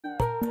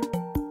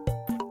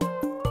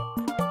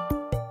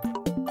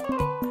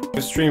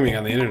streaming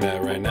on the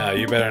internet right now.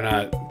 You better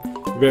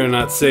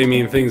not say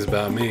mean things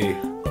about me.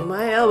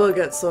 My elbow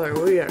gets sore.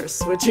 We are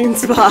switching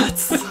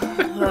spots.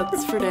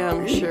 That's for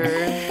damn sure.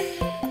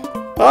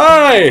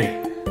 Hi!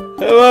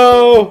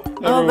 Hello,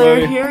 everybody. Oh,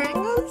 they're hearing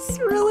us?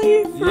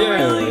 Really? For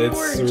Yeah, really? it's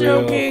We're real,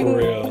 joking. for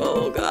real.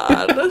 Oh,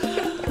 God.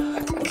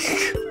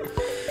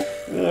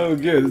 Oh,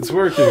 good. It's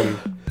working.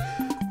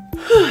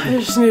 I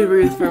just need to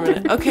breathe for a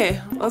minute.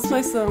 Okay, let's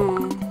play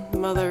some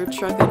mother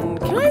truckin'.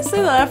 Can I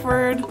say the F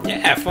word?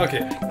 Yeah, fuck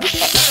it.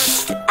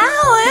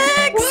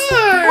 Alex!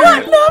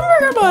 What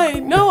number am I?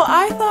 No,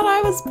 I thought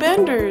I was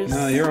Benders.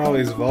 No, you're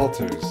always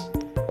Walters.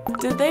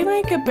 Did they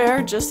make a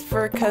bear just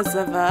for 'cause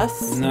of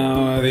us?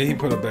 No, he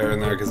put a bear in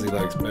there because he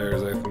likes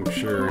bears, I'm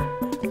sure.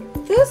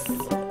 This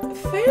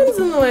fan's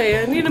in the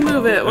way. I need to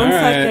move it. One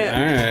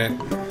second.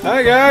 Alright.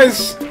 Hi,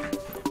 guys!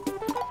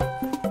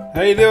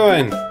 How you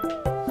doing?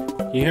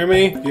 You hear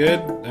me? Good?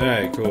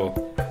 Alright,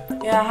 cool.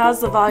 Yeah, how's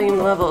the volume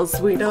levels?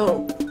 We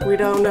don't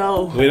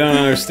know. We don't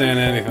understand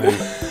anything.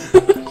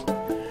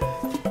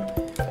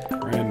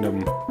 Random.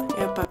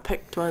 Yep, I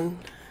picked one.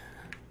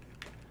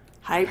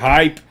 Hype.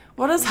 Hype.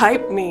 What does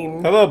hype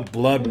mean? Hello,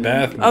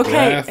 Bloodbath. Okay,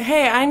 McGrath.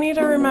 hey, I need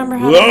to remember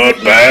how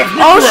Bloodbath.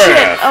 Oh McGrath.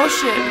 shit, oh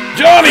shit.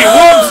 Johnny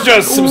Whoops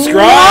just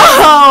subscribed!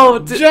 Whoa!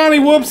 Johnny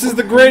Whoops is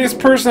the greatest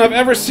person I've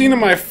ever seen in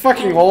my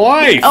fucking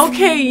life!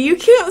 Okay, you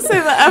can't say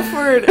the F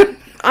word.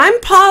 I'm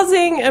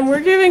pausing and we're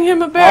giving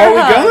him a bear Oh,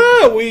 we hug.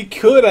 gonna? We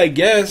could, I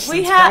guess. We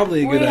It's probably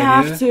a good we idea.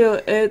 have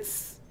to.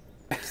 It's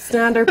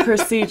standard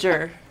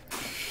procedure.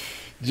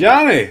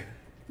 Johnny!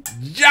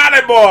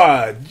 Johnny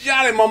boy!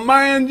 Johnny, my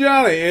man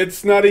Johnny!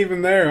 It's not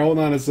even there. Hold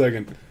on a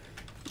second.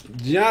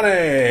 Johnny!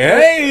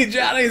 Hey,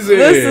 Johnny's here!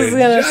 This is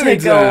gonna Johnny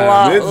take a time.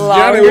 lot It's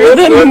longer Johnny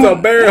Whoops. than- That's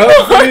a bear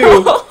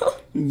hug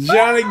for you.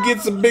 Johnny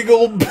gets a big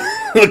old...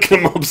 Look at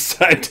him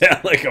upside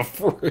down like a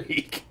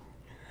freak.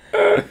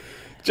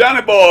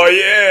 Johnny boy,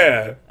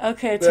 yeah!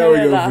 Okay, There we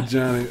turn it go for off.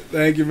 Johnny.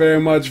 Thank you very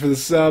much for the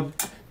sub.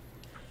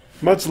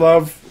 Much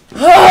love.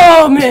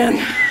 Oh man!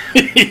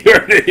 You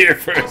heard it here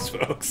first,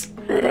 folks.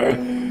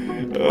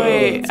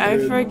 Wait, I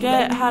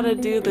forget how to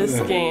do this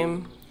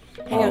game.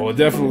 Hang Oh, on. well,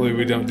 definitely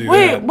we don't do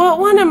Wait, that. what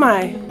one am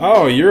I?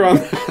 Oh, you're on.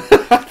 I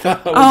thought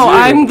it was Oh, you.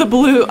 I'm the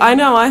blue. I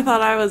know, I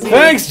thought I was you.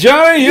 Thanks,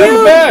 Johnny. You're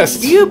the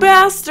best. You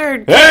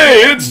bastard!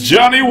 Hey, it's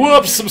Johnny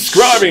Whoops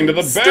subscribing to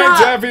the Stop. Bear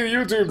Taffy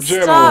YouTube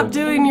channel. Stop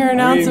doing your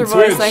announcer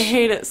Twitch. voice. I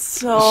hate it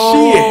so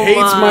She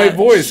hates my much.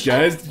 voice,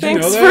 guys. Did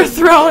Thanks you know for that?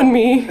 throwing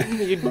me,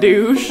 you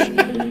douche.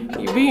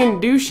 You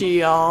being douchey,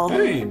 y'all.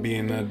 I ain't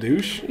being a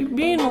douche. You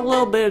being a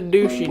little bit of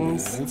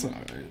douchings. That's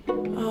alright.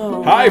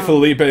 Oh, Hi, wow.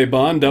 Felipe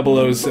Bond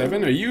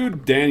 007. Are you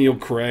Daniel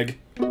Craig?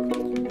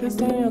 Who's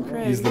Daniel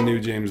Craig? He's the new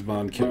James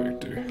Bond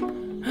character.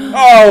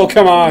 Oh,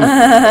 come on.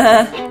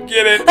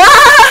 Get it.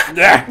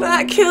 Yeah.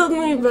 That killed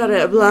me, but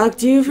it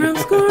blocked you from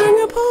scoring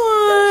a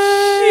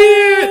point.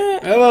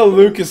 Shit. Hello,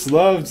 Lucas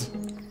Loved.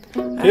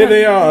 Here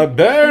they are,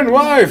 bear and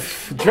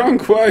wife,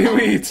 drunk while you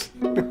eat.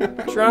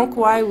 Drunk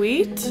why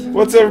wheat?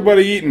 What's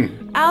everybody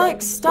eating?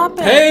 Alex, stop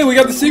it. Hey, we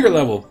got the secret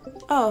level.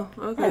 Oh,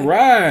 okay.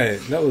 Alright,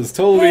 that was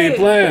totally Hey.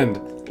 planned.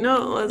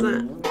 No, it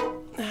wasn't.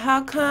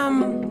 How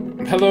come?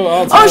 Hello,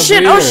 all Oh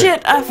shit! Oh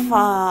shit! I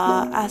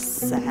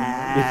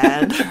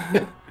said.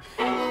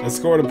 I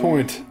scored a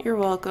point. You're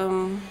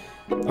welcome.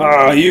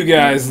 Oh, you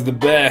guys are the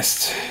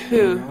best.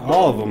 Who?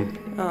 All of them.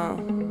 Oh,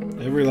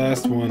 Every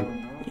last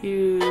one.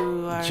 you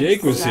are.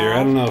 Jake was here. I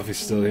sad. don't know if he's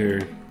still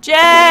here.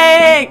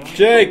 Jake!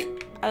 Jake!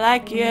 I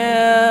like you.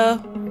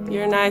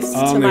 You're nice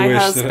I to only my wish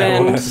husband.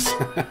 that I was.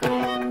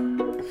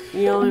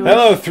 You only wish.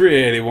 Hello,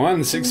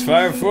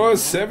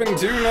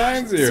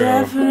 381-654-7290.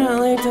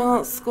 Definitely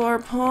don't score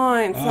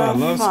points. Oh, I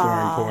love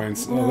scoring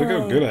points. Oh, look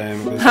how good I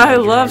am at this. I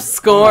love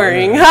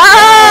scoring.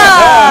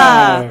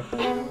 Ha!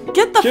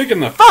 Get the Kick in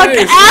the fuck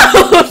face.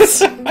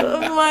 out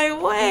of my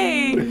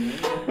way.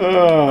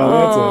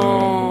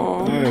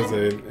 Oh, that's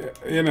an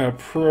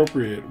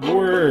inappropriate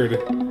word.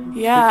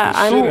 Yeah,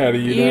 Kick the shit out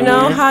of you down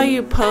know there. how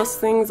you post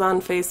things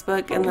on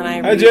Facebook and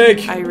then Hi,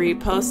 Jake. I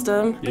repost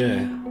them?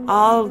 Yeah.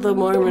 All of the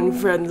Mormon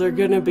friends are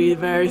gonna be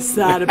very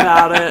sad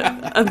about it.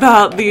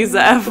 About these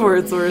F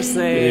words we're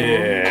saying.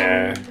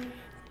 Yeah.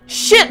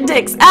 Shit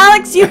dicks!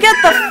 Alex, you get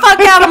the fuck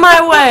out of my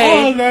Oh,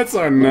 way! that's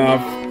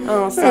enough.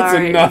 Oh, That's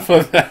sorry. enough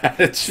of that.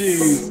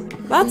 Jeez.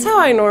 That's how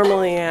I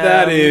normally am.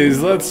 That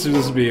is. Let's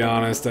just be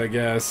honest, I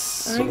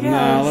guess. I Nah,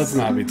 guess. let's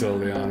not be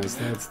totally honest.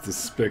 That's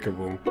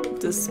despicable.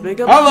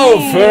 Despicable Hello,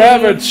 me.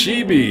 Forever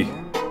Chibi.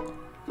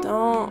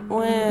 Don't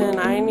win.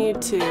 I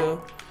need to.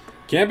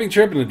 Camping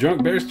trip and a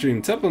drunk bear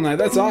stream. Temple night.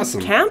 That's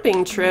awesome.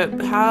 Camping trip?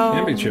 How?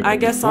 Camping trip I would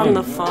be guess fun. on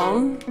the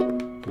phone?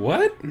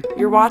 What?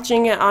 You're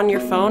watching it on your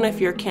phone if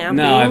you're camping?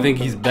 No, I think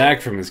he's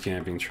back from his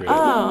camping trip.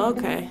 Oh,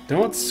 okay.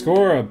 Don't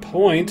score a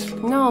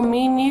point. No,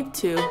 me need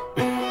to.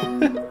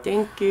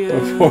 Thank you.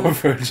 Poor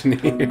Virgin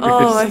ears.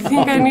 Oh, I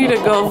think I need to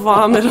go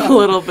vomit a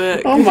little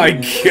bit. Oh my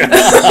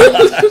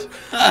god.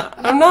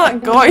 I'm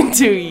not going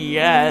to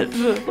yet. I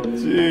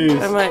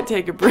Jeez. might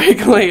take a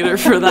break later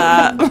for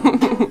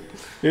that.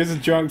 Here's a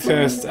drunk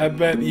test. I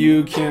bet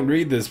you can't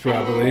read this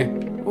properly.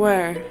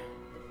 Where?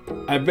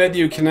 I bet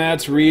you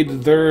cannot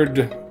read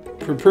third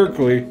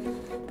perky.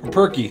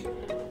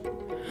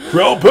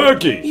 Real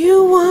perky.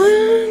 You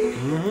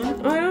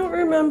won? I don't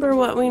remember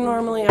what we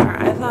normally are.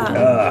 I thought,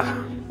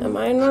 am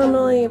I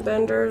normally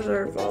benders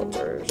or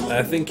vaulters?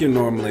 I think you're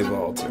normally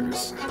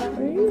vaulters.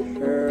 Are you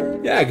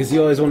sure? Yeah, because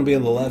you always want to be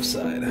on the left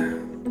side.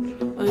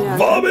 Oh, yeah.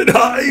 Vomit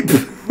hype!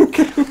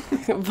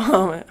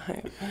 Vomit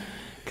hype.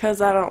 Because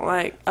I don't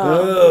like...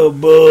 oh,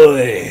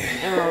 boy.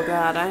 Oh,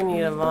 God, I need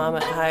a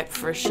vomit hype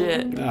for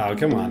shit. Oh,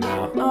 come on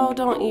now. Oh,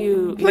 don't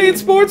you... Playing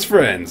Sports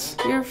Friends.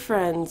 Your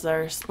friends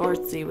are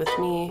sportsy with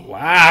me.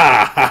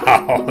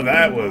 Wow,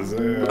 that was...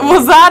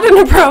 Was that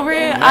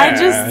inappropriate? Yeah. I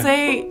just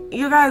say...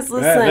 You guys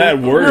listen. That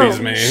worries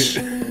me.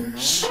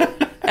 Shh.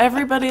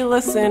 Everybody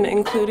listen,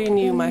 including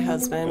you, my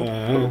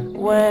husband.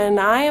 When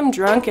I am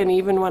drunk, and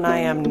even when I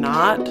am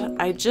not,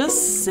 I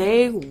just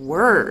say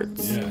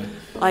words. Yeah.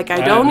 Like,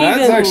 I don't even...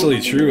 That's actually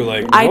true.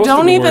 Like, I most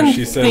don't of the even words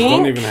she says think...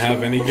 don't even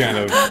have any kind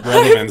of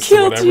relevance to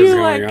killed whatever's you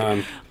going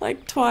on.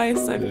 like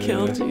twice. I've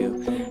killed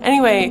you.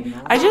 Anyway,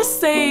 I just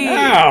say...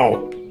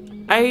 Ow!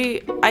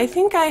 I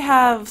think I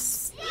have...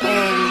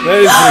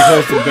 That is pretty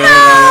close to bad. No!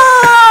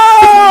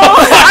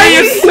 Why are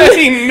you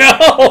saying no?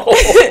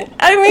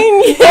 I mean,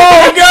 yeah.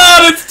 Oh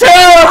God, it's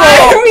terrible! I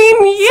mean,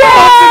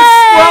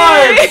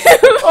 yeah.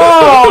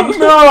 Oh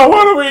no,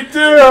 what do we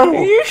do?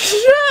 You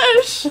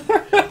shush.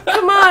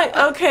 Come on.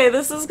 Okay,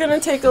 this is gonna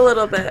take a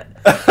little bit.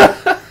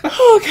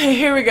 Okay,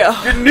 here we go.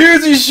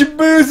 Newsy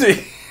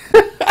Shaboozy.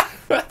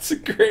 That's a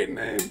great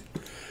name.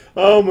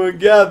 Oh my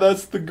God,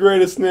 that's the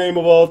greatest name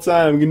of all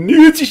time.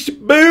 Newsy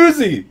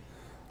Shaboozy.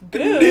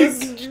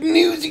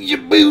 Newsy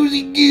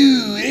Shaboozy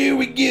goo. There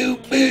we go,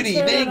 buddy.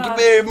 Thank you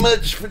very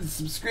much for the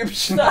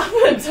subscription. Stop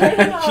it. Turn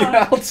it off.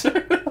 Yeah, I'll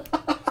turn it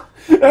off.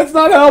 That's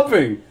not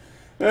helping.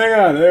 Hang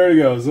on, there he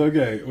goes.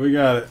 Okay, we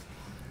got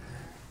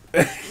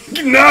it.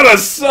 Not a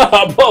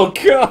sub. Oh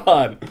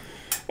God.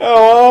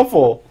 How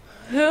awful.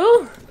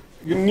 Who?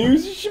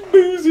 Newsy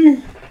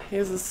Shaboozy.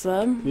 Here's a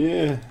sub.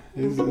 Yeah,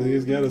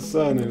 he's got a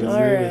son and his All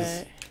name right.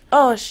 is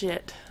Oh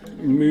shit.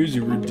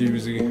 Moozy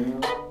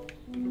Redoozy.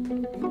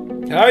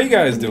 How are you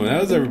guys doing?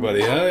 How's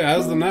everybody?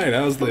 How's the night?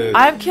 How's the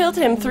I've killed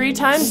him 3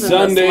 times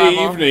Sunday in this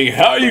level. evening?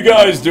 How are you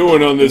guys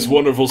doing on this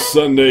wonderful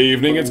Sunday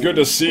evening? It's good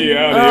to see you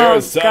out here.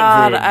 It's time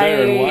God, for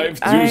Bear and Wife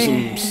to do I-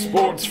 some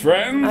sports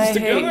friends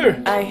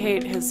together. I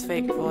hate his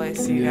fake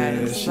voice, you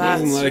guys. She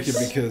That's doesn't like it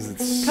just- because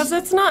it's... Cause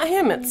it's not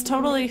him. It's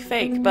totally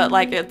fake. But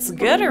like, it's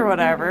good or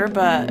whatever.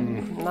 But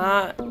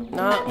not.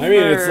 I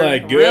mean, it's for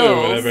like good reals. or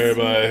whatever,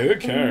 but who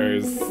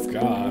cares?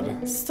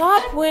 God.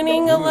 Stop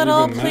winning a Doesn't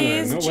little, even matter.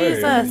 please, No way.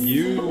 Jesus.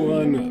 You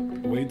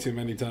won way too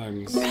many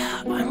times.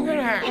 I'm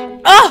gonna.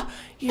 Oh,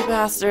 you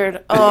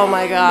bastard! Oh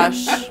my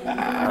gosh!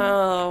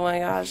 Oh my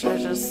gosh! I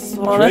just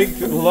want to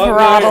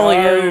throttle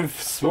you.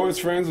 Sports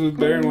friends with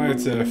Bear and White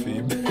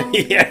Taffy.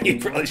 Yeah, you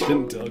probably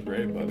shouldn't tell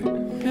Gray Buddy.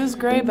 Who's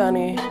Gray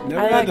Bunny? Never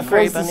I had like the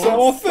Gray fuss to Bunnies. say,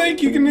 well,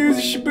 thank you,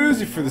 Ganoozy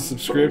Shaboozy, for the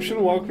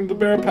subscription. Welcome to the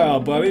Bear Pal,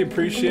 buddy.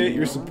 Appreciate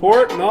your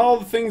support and all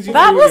the things you do.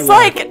 That in was your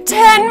life. like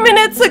 10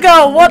 minutes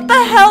ago. What the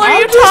hell are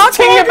I'm you just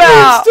talking It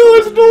about? still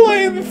is a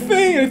delay in the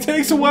thing. It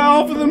takes a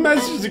while for the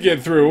message to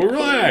get through.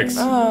 Relax.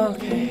 Oh,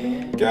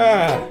 okay.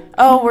 God.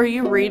 Oh, were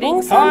you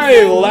reading something?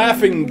 Hi,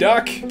 Laughing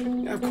Duck.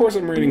 Yeah, of course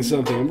I'm reading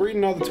something. I'm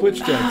reading all the Twitch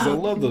chat because I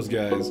love those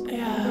guys.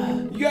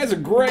 Yeah. You guys are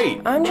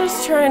great. I'm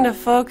just trying to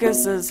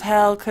focus as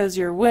hell because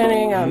you're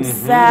winning. I'm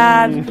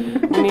sad.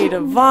 Need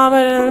to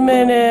vomit in a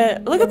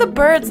minute. Look at the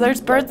birds.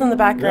 There's birds in the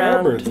There are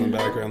background. birds in the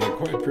background. They're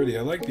quite pretty.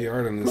 I like the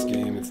art in this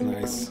game. It's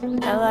nice.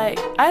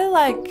 I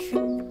like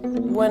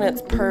when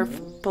it's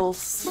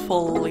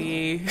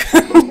purposefully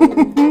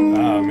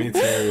Ah, me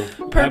too.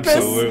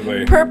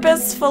 Absolutely.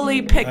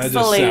 purposefully That just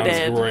sounds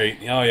pixelated. great.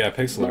 Oh yeah,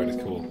 pixel art is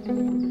cool.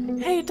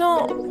 Hey,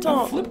 don't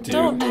flipped you.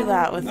 do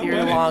that with No your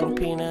way. long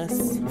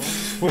penis.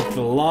 With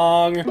the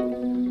long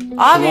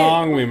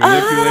Obvi- we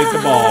manipulate the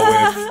ball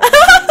with.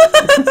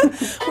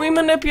 We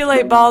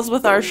manipulate balls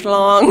with our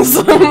schlongs.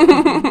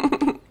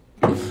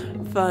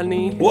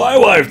 Funny. Why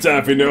wife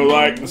Taffy no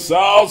like the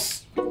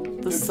sauce?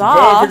 The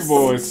sauce? Perfect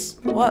voice.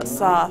 What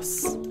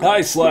sauce? Hi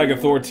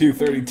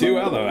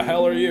Slagathor232. How the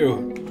hell are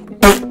you?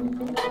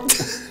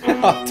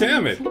 Oh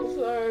damn it.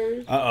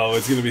 Sorry. Uh-oh,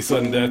 it's gonna be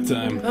sudden death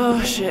time.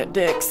 Oh shit,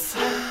 dicks.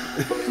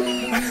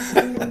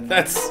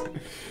 That's...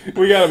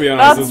 We gotta be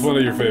honest, that's one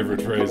of your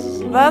favorite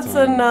phrases of all That's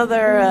time.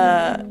 another,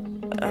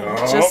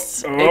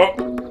 just Oh.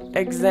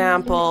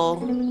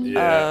 example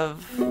Yeah.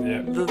 of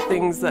Yeah. the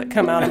things that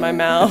come out of my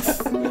mouth.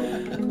 Oh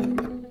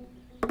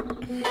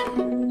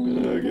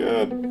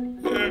god.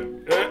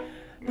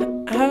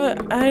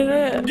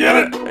 Get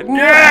it! No.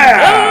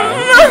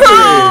 Yeah!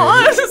 No,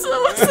 I'm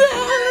so sad.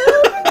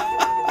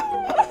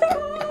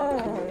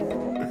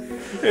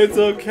 It's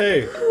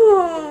okay.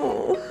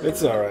 Oh.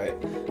 It's alright.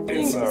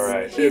 It's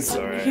alright. It's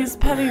alright. He's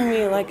petting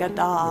me like a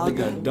dog.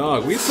 Like a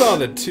dog. We saw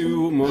the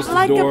 2 most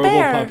Like a adorable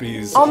bear.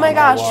 puppies. Oh my on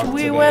our gosh, walk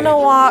we today. went a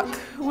walk.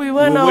 We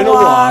went a win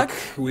walk.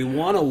 We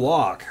won a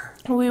walk.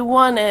 We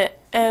won it,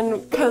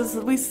 and because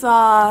we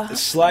saw.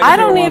 Slagathor I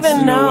don't wants even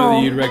to know know.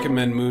 whether you'd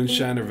recommend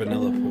moonshine or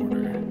vanilla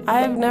porter.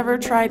 I've never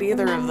tried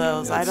either of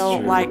those. That's I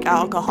don't true. like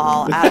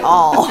alcohol at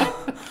all.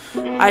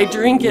 I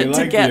drink it to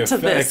like get the to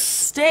this effects.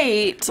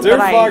 state, Dirt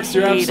but Fox, I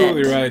you're hate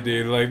absolutely it. right,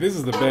 dude. Like, this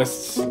is the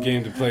best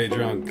game to play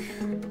drunk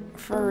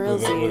For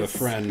with realsies. a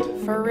friend.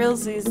 For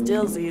realsies,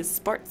 dillsies,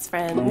 sports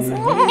friends.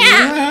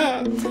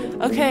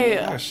 Mm-hmm. Okay,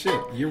 Oh shit,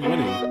 you're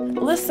winning.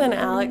 listen,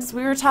 Alex.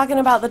 We were talking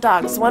about the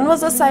dogs. One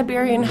was a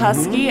Siberian Mm-hmm.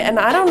 Husky, and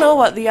I don't know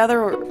what the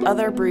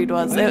other breed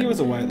was. I think he was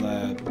a white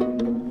lab.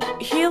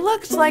 He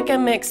looked like a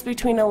mix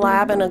between a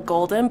lab and a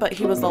golden, but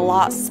he was a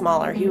lot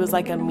smaller. He was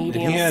like a And he had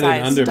an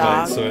medium-sized underbite,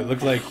 dog. so it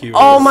looked like he was...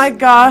 Oh my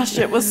gosh,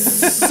 it was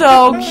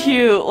so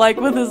cute. Like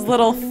with his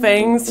little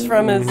fangs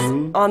from his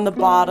on the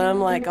bottom,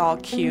 like all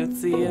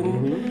cutesy,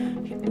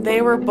 and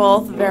they were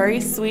both very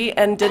sweet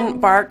and didn't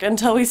bark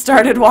until we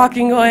started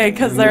walking away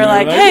because they're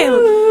like, "Hey,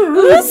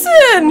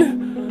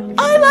 listen,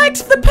 I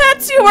liked the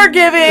pets you were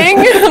giving,"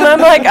 and I'm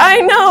like, "I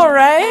know,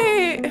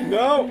 right?"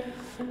 No!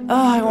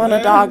 Oh, I want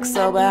a dog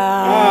so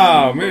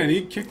bad. Oh man,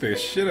 he kicked the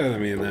shit out of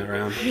me in that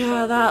round.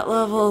 Yeah, that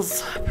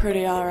level's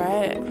pretty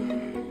alright.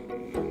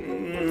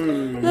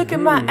 Look at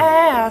my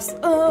ass,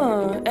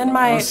 and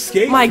my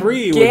Skate my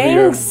 3 would be gang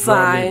probably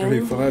sign.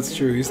 pretty fun. That's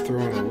true, he's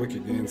throwing a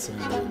wicked gang sign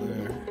right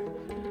there.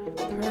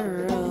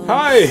 For real.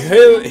 Hi,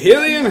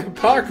 Helian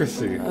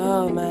Hypocrisy.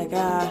 Oh my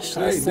gosh,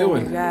 How you listen,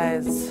 doing? you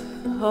guys.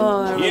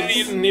 Oh, that was,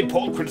 Helian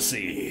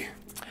Hypocrisy.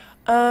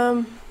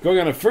 um, Going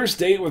on a first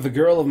date with the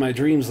girl of my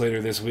dreams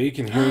later this week,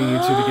 and hearing you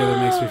two together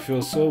makes me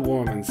feel so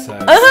warm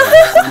inside.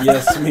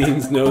 Yes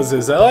means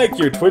noses. I like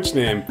your Twitch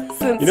name.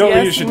 since You know what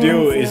yes you should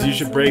do means is you yes.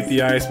 should break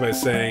the ice by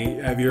saying,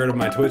 "Have you heard of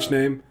my Twitch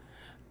name?"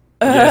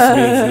 Yes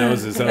means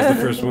noses. I was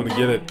the first one to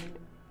get it.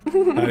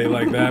 How do you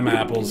like them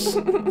apples?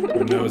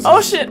 Or noses?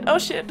 Oh shit! Oh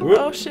shit! Whoop.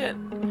 Oh shit!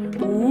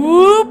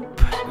 Whoop!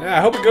 Yeah,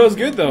 I hope it goes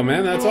good though,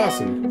 man. That's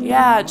awesome.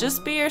 Yeah,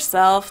 just be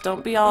yourself.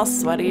 Don't be all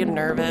sweaty and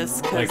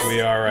nervous. 'Cause Like we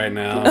are right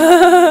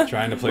now,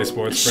 trying to play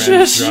Sports Friends.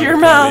 Shush drunk your in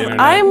front mouth. of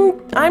the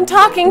internet. I'm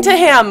talking to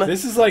him.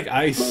 This is like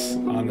ice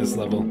on this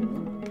level.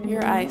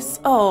 Your ice.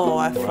 Oh,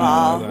 I Wow,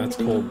 fall. that's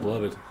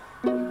cold-blooded.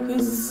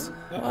 Who's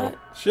Uh-oh.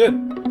 Shit.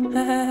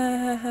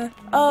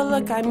 Oh,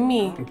 look, I'm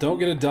me. Don't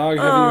get a dog.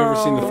 Have you ever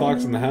seen The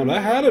Fox and the Hound? I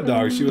had a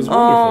dog. She was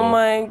wonderful. Oh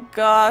my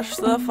gosh,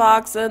 the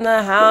fox and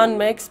the hound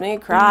makes me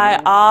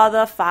cry all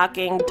the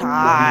fucking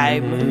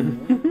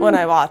time when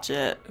I watch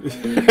it.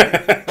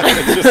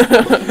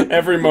 Just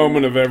every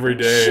moment of every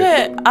day.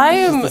 Shit, I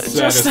am It's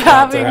the just saddest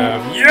thought to having.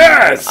 have.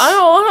 Yes! I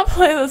don't want to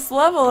play this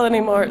level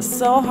anymore. It's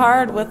so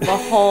hard with the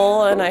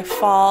hole, and I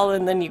fall,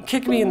 and then you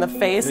kick me in the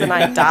face, and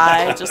I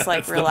die, just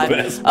like real life.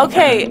 best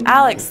Okay,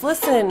 Alex,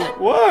 listen.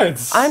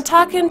 What? I'm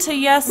talking to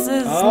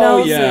yeses, Oh,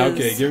 noses. yeah,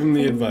 okay. Give him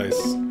the advice.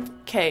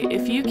 Okay,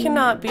 if you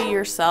cannot be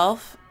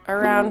yourself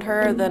around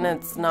her, then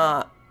it's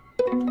not.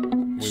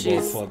 We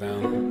both fall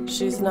down.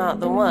 She's not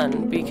the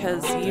one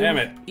because Damn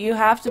it. you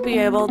have to be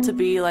able to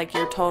be like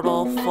your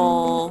total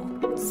full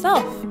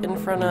self in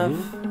front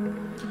of.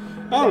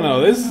 I don't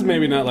know. This is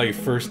maybe not like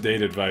first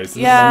date advice.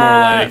 This Yeah, is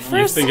more like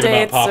you're first thinking about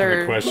dates popping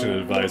are- a question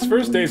advice.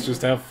 First dates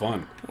just have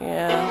fun.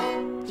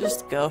 Yeah,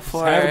 just go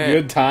for Have it. a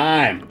good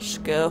time.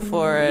 Just go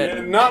for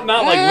it. Not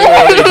like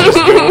literally just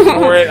go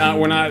for it.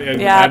 We're not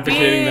Yeah,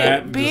 advocating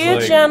that. be Just a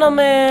like,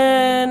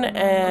 gentleman,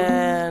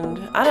 and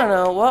I don't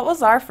know, what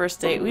was our first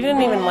date? We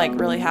didn't even like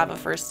really have a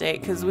first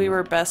date because we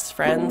were best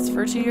friends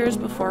for 2 years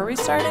before we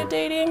started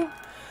dating.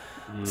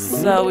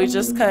 So we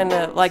just kind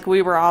of like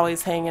we were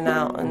always hanging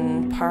out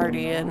and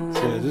partying.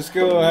 Yeah, just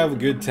go have a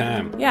good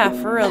time. Yeah,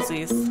 for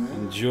realsies.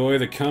 Enjoy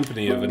the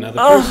company of another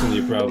person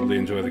you probably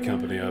enjoy the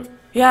company of.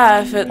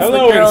 Yeah, if it's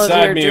Hello the girl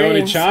inside of me, your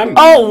dreams. Oni-chan.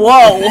 Oh,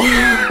 whoa!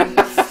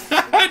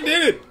 I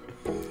did it!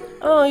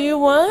 Oh, you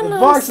won? The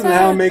Fox and the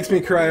Hound makes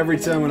me cry every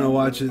time when I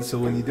watch it, so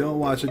when you don't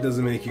watch it,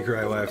 doesn't make you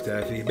cry, Wife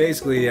Daffy.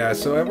 Basically, yeah,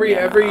 so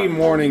every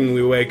morning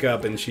we wake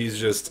up and she's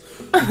just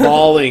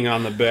bawling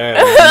on the bed.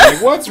 And I'm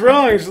like, what's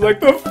wrong? She's like,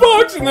 the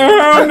Fox and the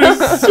Hound is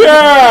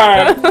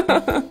sad!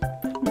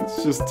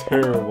 It's just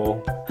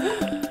terrible.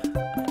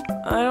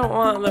 I don't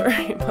want the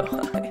rainbow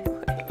highway.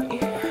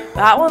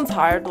 That one's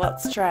hard.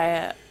 Let's try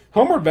it.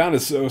 Homeward Bound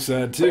is so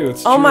sad, too.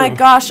 It's Oh true. my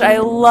gosh, I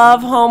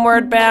love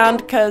Homeward Bound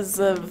because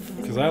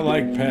Because I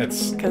like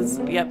pets.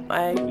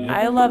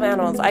 I love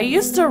animals. I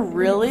used to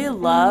really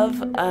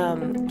love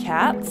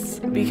cats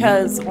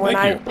because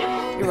when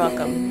you're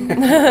welcome.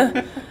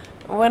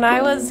 When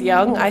I was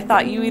young, I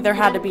thought you either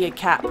had to be a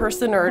cat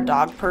person or a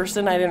dog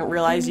person. I didn't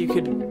realize you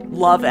could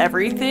love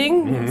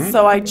everything.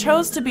 So I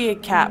chose to be a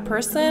cat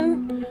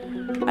person.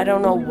 I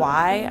don't know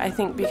why. I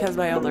think because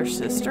my older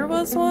sister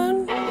was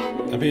one.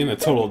 I'm being a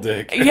total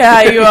dick.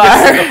 Yeah, you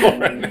are.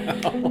 right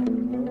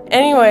now.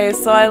 Anyway,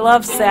 so I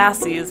love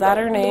Sassy. Is that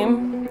her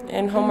name?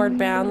 In Homeward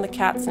Bound, the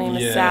cat's name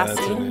is Yeah, Sassy.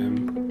 that's her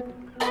name.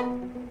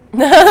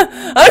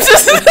 I'm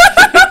just.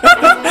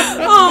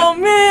 Oh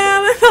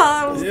man, I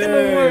thought that was gonna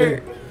Yay.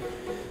 work.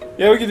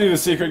 Yeah, we can do the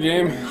secret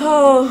game.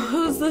 Oh,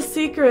 who's the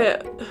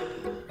secret?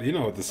 You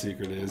know what the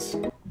secret is.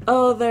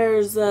 Oh,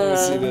 there's Let me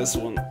see this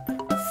one.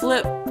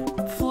 flip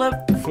Flip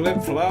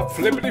flop,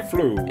 flippity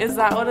flu. Is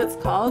that what it's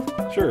called?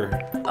 Sure.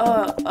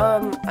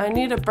 I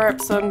need a burp,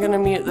 so I'm gonna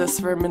mute this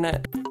for a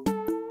minute.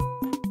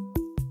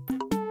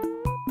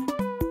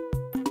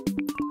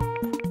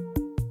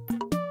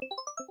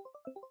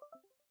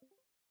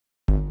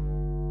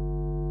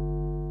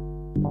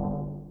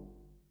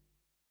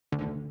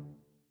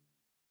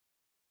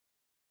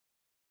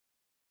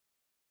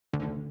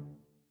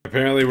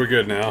 Apparently we're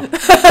good now.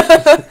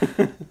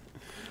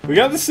 We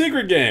got the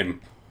secret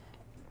game.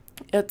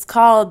 It's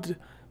called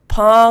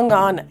Pong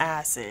on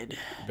Acid.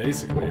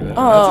 Basically, that's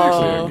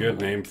actually a good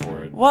name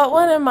for it. What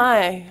one am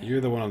I? You're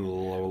the one on the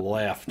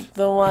left.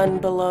 The one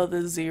below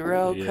the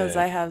 0, because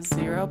Yeah. I have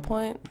 0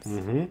 points?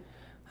 Mm-hmm.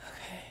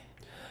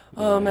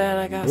 Oh man,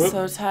 I got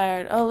so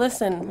tired. Oh,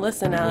 listen,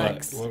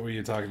 Alex. What were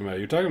you talking about?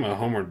 You're talking about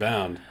Homeward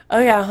Bound. Oh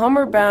yeah,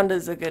 Homeward Bound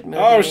is a good movie.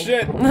 Oh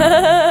shit!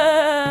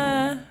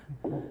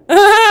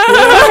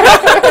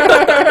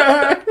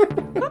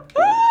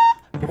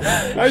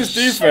 Nice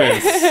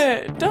defense.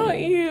 Don't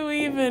you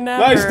even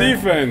ever. Nice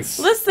defense.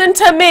 Listen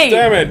to me.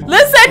 Damn it.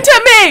 Listen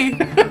to me.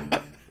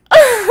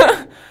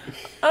 I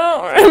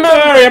don't remember.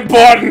 Very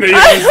important that you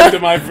listen to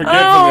my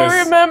forgetfulness. I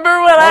don't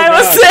remember what I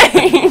was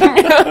saying.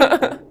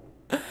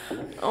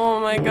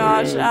 Oh my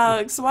gosh,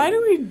 Alex, why do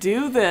we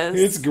do this?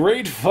 It's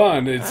great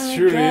fun. It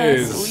truly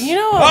is. You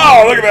know what?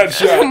 Oh, look at that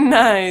shot.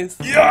 Nice.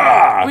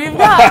 Yeah. We've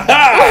got.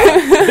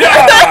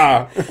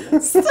 Yeah.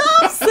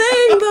 Stop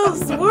saying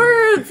those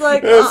words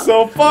like. It's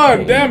so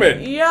fun. Damn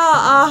it. Yeah.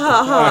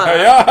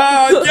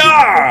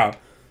 Yeah.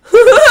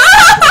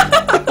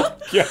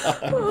 Yeah.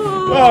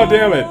 Oh,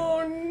 damn it.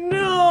 Oh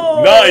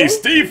no. Nice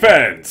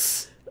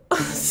defense.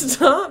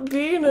 Stop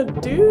being a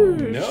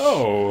douche.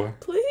 No.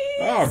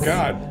 Please. Oh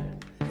God.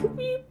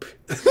 Beep.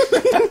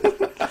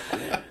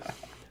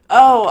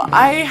 Oh,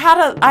 I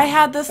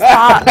had this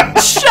thought.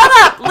 Shut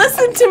up!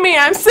 Listen to me.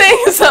 I'm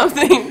saying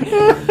something.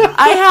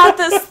 I had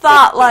this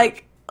thought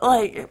like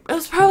it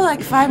was probably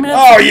like 5 minutes.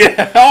 Oh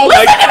yeah. Oh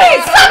my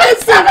God.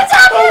 Stop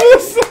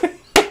it!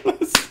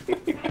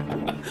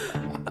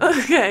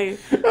 Okay.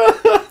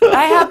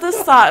 I had this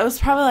thought. It was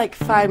probably like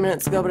 5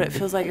 minutes ago, but it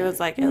feels like it was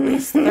like at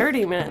least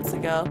 30 minutes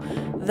ago.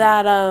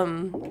 That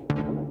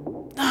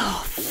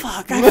Oh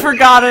fuck! I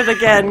forgot it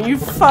again. You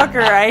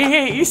fucker! I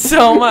hate you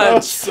so much.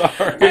 Oh,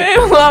 sorry. I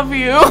love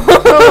you.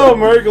 Oh,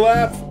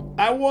 Murglap.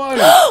 I won.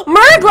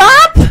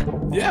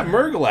 Murglap? Yeah,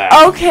 Murglap.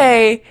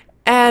 Okay.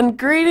 And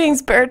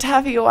greetings, Bear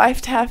Taffy,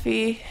 Wife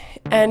Taffy,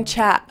 and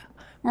chat.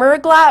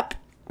 Murglap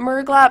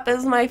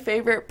is my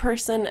favorite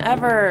person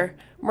ever.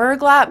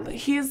 Murglap,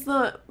 he's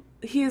on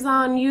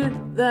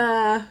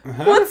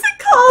what's it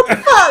called?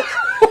 Fuck.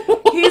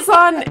 He's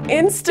on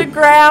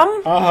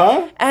Instagram.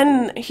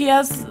 And he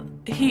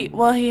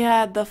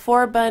had the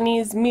 4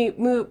 bunnies, Meep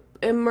Moop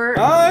and Murk.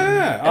 Oh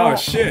yeah. Oh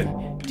shit.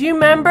 Do you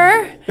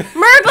remember?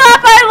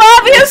 Murglap, I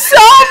love you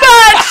so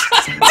much.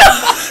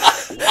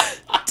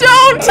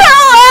 Don't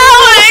tell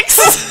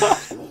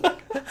Alex.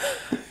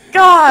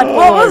 God,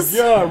 what was? Oh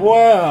God!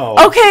 Wow.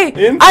 Okay,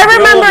 I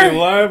remember.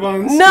 Live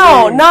on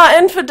No, stream. not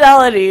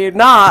infidelity.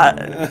 Not.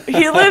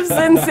 He lives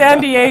in San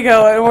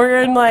Diego, and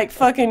we're in like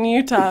fucking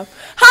Utah.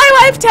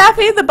 Hi, Wife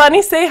Taffy. The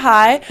bunnies say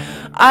hi.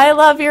 I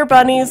love your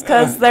bunnies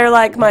because they're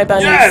like my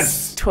bunnies.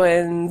 Yes!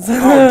 Twins.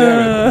 Oh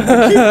damn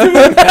it! Keep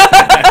doing that.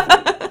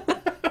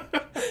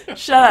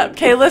 Shut up.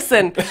 Okay,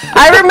 listen.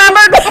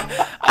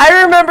 I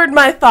remembered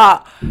my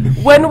thought.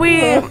 When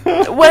we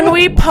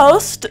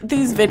post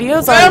these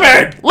videos Damn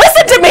it!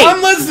 Listen to me!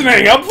 I'm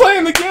listening. I'm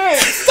playing the game.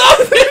 Stop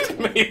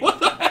hitting me. What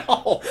the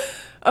hell?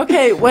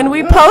 Okay, when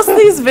we post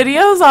these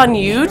videos on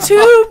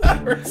YouTube, That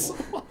hurts so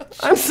much.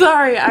 I'm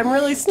sorry, I'm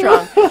really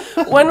strong.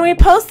 When we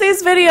post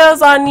these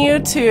videos on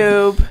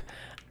YouTube,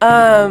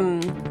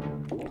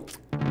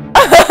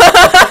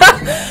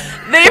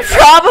 they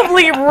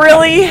probably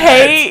really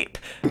hate,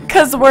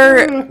 because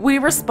we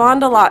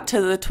respond a lot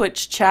to the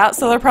Twitch chat,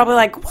 so they're probably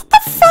like, what the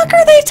fuck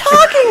are they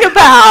talking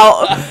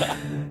about?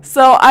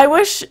 So I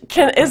wish,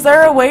 is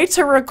there a way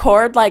to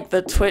record like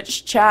the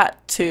Twitch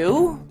chat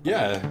too?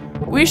 Yeah.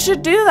 We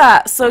should do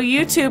that so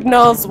YouTube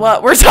knows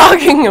what we're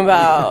talking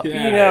about,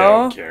 Yeah, you know? I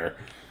don't care.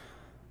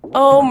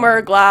 Oh,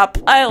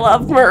 Murglap. I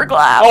love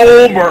Murglap.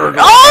 Oh, Murglap.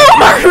 Oh,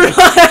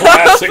 Murglap.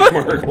 Classic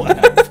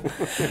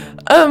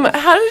Murglap.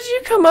 How did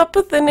you come up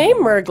with the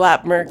name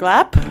Murglap?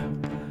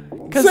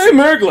 Say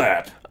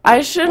Murglap.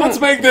 I shouldn't.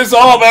 Let's make this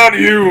all about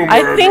you, Murglap.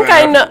 I think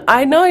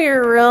I know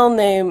your real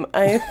name.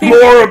 I think.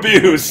 More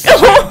abuse.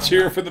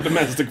 Cheer for the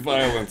domestic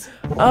violence.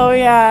 Oh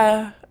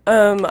yeah.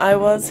 I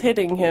was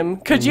hitting him.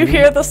 Could you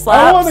hear the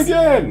slaps? I won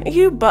again.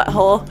 You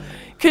butthole.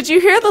 Could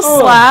you hear the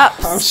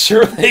slaps? I'm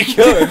sure they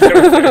could.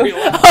 They're very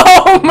loud.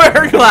 Oh,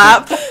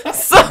 Murglap.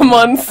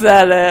 Someone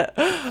said it.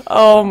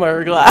 Oh,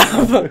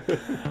 Murglap.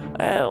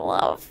 I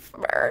love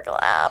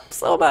Murglap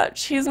so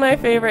much. He's my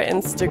favorite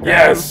Instagram.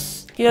 Yes.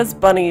 He has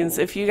bunnies.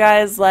 If you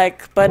guys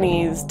like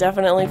bunnies,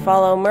 definitely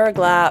follow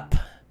Murglap.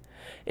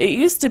 It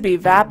used to be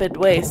Vapid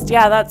Waste.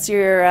 Yeah, that's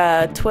your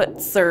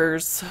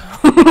Twitzers.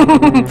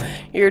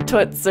 Your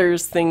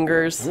Twitzers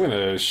fingers. I'm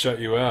gonna shut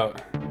you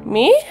out.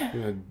 Me?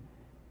 I'm gonna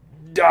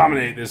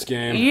dominate this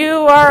game.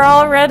 You are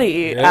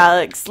already,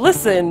 Alex.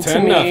 Listen to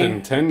me.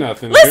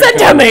 10-0. Listen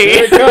to me.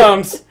 Here it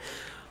comes.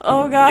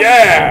 Oh gosh.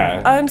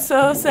 Yeah. I'm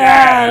so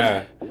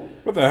sad. Yeah.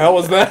 What the hell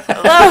was that?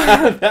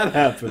 That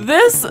happened.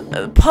 This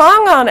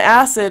Pong on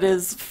acid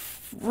is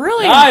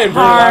really Inverted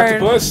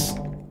hard. octopus.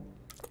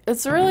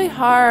 It's really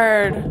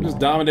hard. Just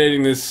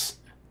dominating this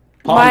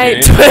Pong My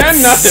game.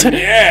 twist. 10-0.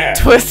 Yeah.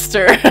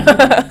 Twister.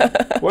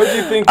 What did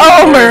you think?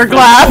 Oh,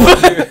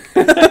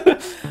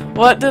 Merglap.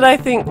 What did I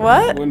think?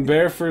 What? When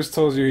Bear first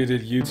told you he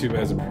did YouTube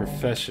as a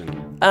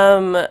profession.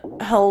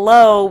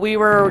 Hello. We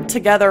were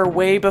together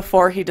way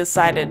before he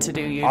decided to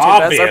do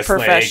YouTube as a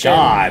profession.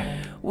 God.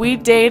 We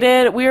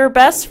dated. We were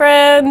best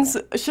friends.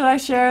 Should I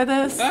share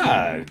this?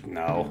 No.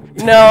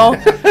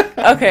 No.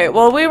 Okay.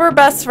 Well, we were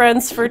best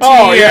friends for 2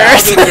 Oh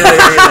years.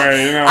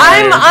 yeah. You know,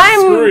 I'm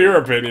screw your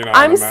opinion on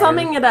I'm the matter.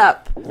 summing it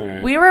up.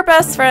 Right. We were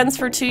best friends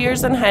for 2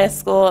 years in high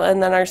school,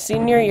 and then our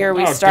senior year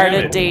we Oh, damn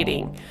started it.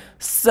 dating.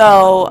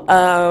 So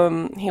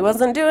he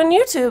wasn't doing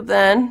YouTube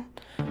then,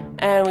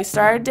 and we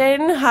started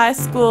dating in high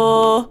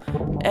school,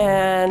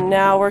 and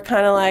now we're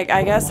kind of like,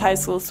 I guess, high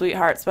school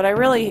sweethearts. But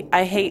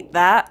I hate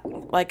that.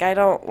 Like, I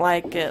don't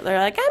like it. They're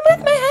like, I'm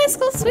with my high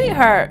school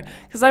sweetheart,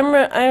 because I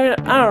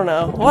don't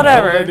know,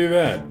 whatever. Why did I do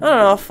that? I don't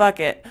know, fuck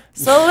it.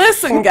 So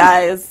listen,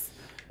 guys.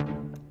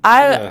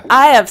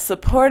 I have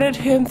supported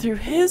him through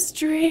his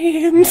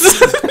dreams.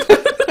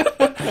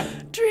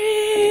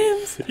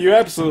 Dreams. You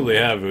absolutely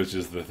have, which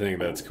is the thing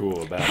that's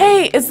cool about it.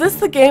 Hey, is this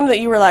the game that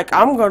you were like,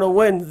 I'm gonna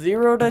win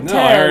 0 to 10? No,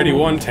 I already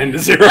won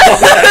 10-0 on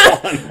that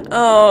one.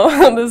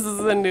 Oh, this is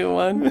a new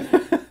one.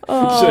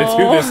 Oh. Should I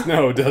do this?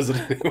 No, it does it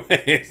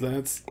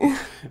anyways.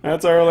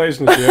 That's our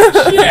relationship.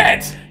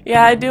 Shit!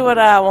 Yeah, I do what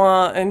I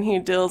want, and he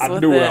deals with it. I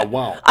do what I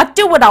want. I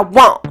do what I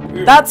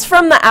want. That's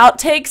from the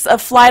outtakes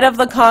of Flight of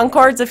the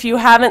Conchords. If you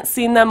haven't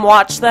seen them,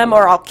 watch them,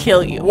 or I'll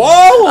kill you.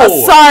 Whoa!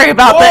 Sorry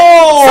about the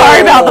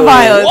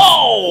violence.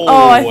 Whoa!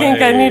 Oh, I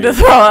think I need to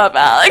throw up,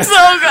 Alex.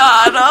 Oh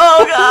God!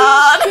 Oh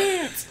God!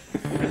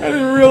 I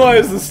didn't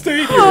realize the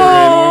state you were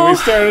in when we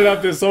started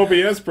up this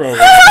OBS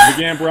program.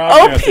 Began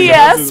broadcasting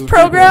OPS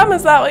program?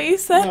 Is that what you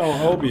said? No,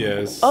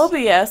 OBS.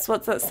 OBS.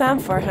 What's that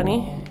stand for,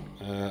 honey?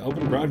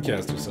 Open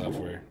Broadcaster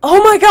Software.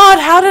 Oh my God!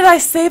 How did I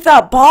save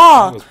that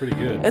ball? That was pretty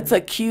good. It's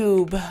a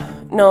cube.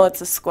 No,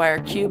 it's a square.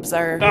 Cubes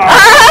are.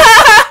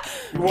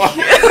 What?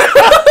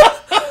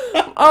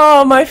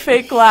 Oh, my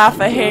fake laugh.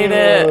 I hate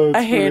it. Oh,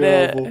 I hate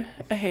it's it. awful.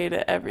 I hate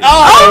it every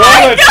Oh,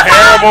 what a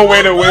terrible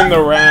way to win the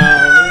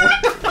round.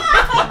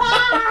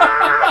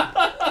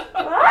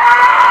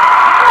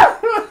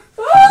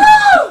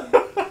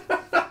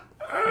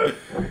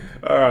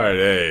 Alright,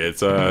 hey,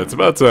 it's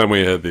about time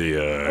we had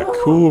the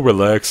cool,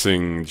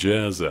 relaxing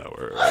jazz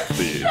hour.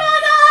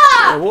 Shut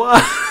up!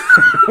 What?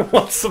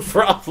 What's the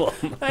problem?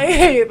 I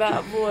hate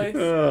that voice.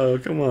 Oh,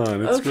 come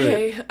on, it's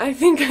great. Okay, I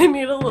think I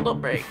need a little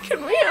break.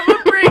 Can we have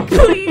a break,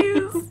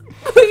 please?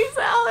 Please,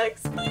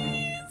 Alex,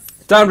 please.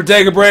 Time to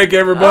take a break,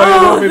 everybody.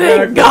 Oh, We'll be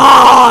thank back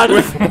God!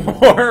 with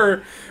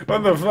more what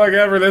the fuck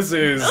ever this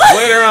is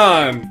later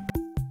on.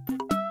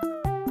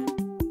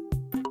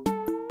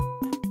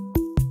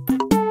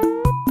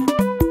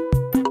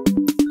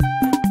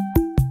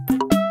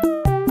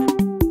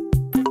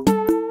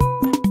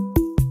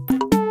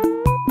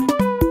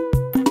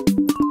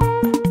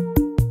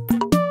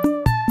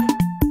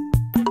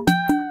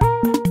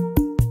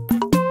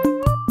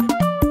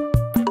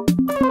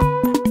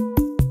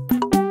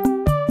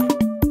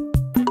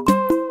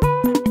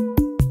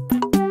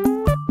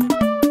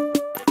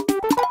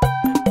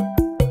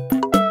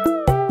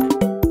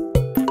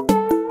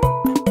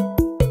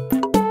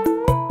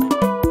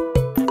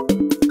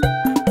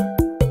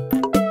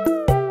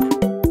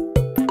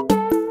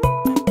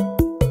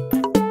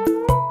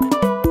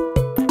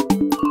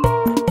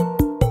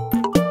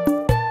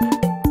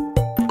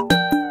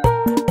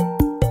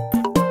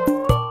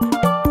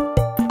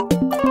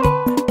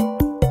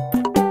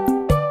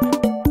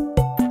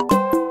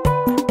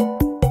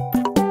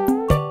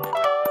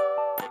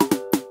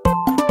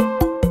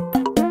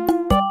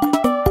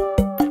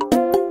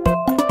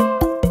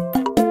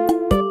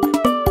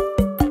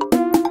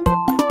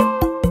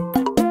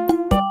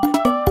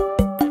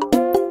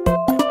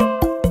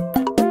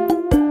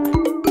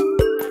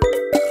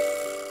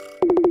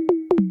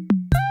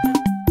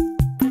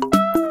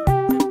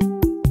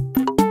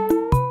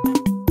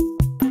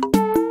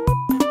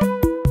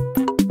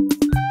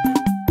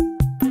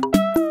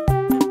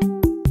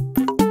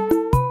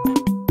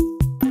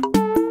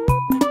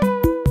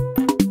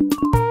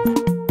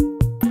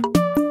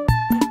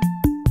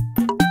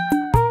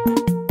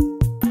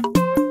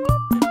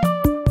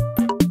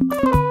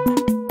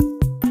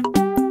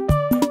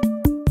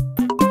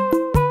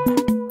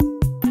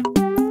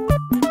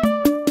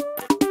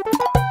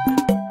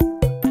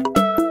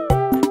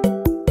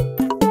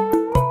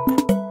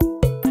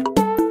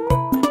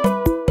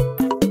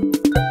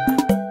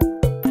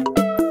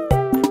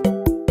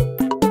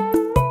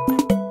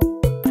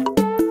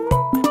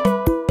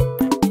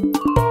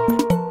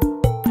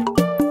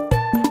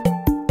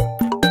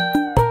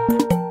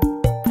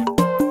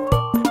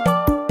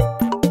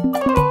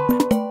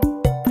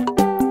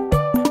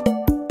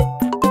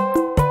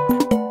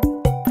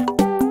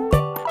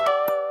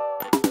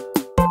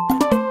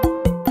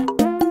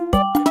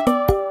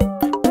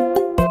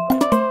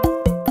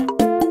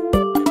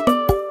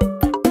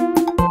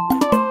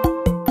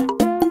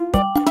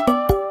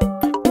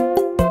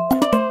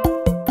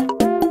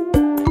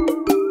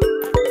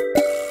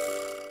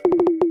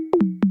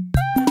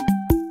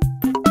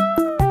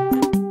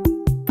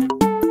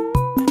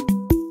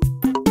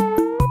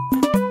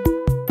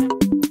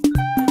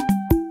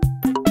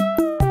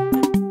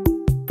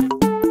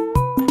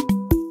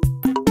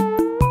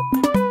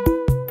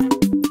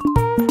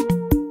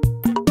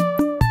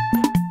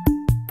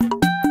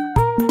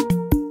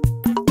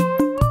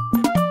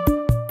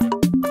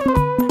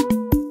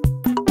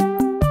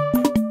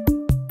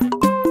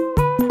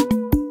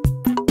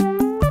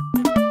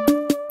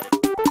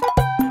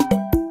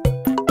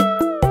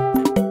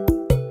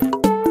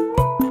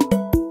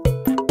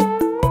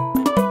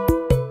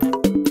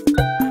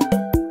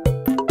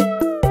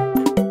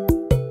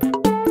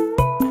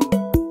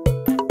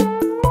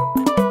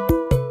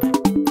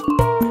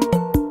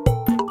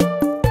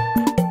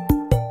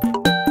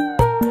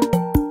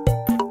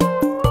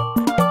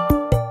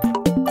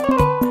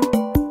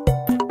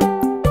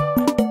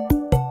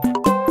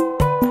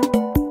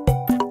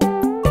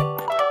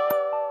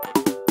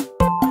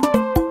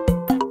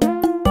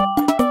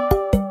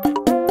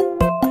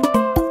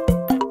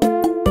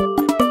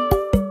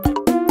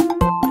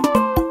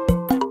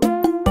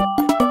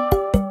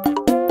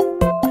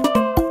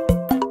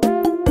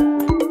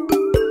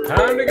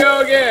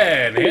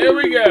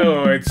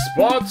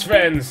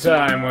 Sportsfriends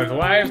time with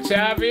wife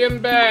Taffy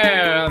and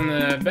Bear.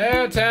 And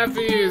Bear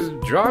Taffy is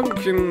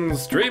drunk and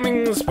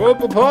streaming Sport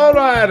Pole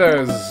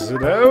Riders.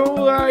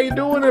 Hello, how you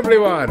doing,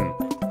 everyone?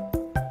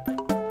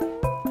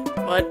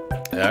 What?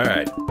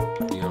 Alright,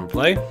 you gonna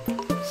play?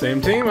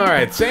 Same team?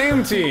 Alright,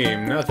 same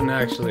team. Nothing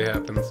actually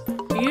happens.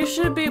 You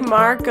should be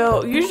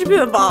Marco. You should be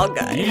the ball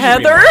guy. You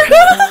Heather?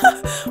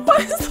 Why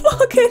is the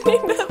ball guy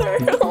named Heather?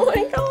 Oh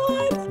my god.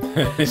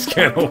 It's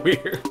kind of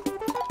weird.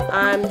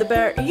 I'm the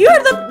bear.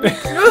 You're the.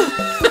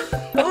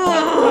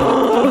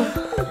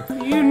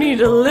 You need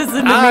to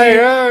listen to me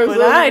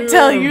when I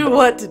tell you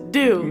what to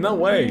do. No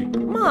way.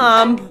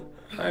 Mom.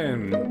 I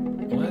am.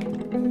 What?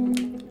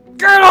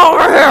 Get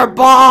over here,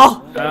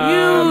 ball.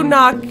 You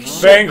knock.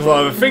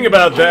 Fangclaw, the thing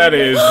about that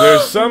is,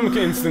 there's some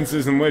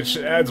instances in which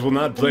ads will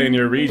not play in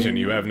your region.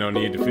 You have no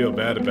need to feel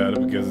bad about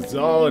it because it's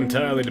all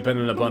entirely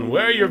dependent upon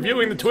where you're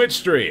viewing the Twitch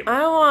stream.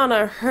 I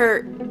wanna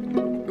hurt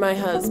my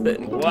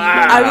husband.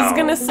 Wow. I was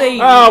gonna say.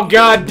 Oh,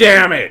 god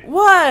damn it!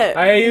 What?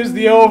 I used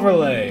the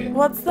overlay.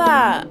 What's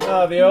that?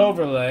 Oh, the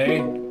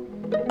overlay.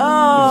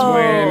 Oh. It's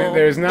when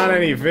there's not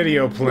any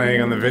video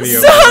playing on the video.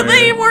 So player.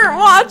 they weren't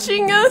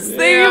watching us.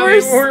 They were.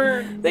 They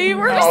weren't. They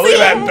were. Oh, look at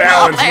that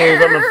balance there.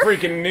 move! I'm a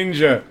freaking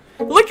ninja.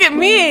 Look at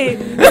me.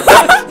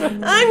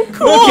 I'm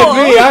cool. Look at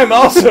me! I'm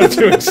also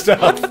doing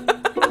stuff.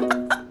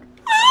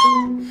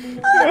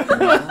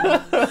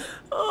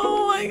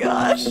 Oh my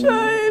gosh,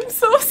 I'm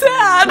so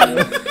sad.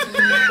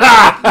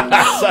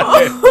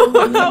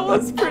 That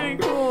was pretty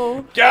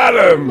cool. Got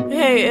him!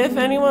 Hey, if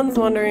anyone's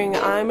wondering,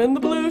 I'm in the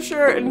blue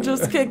shirt and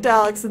just kicked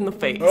Alex in the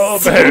face. Oh,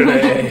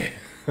 Berlay!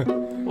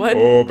 What?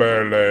 Oh,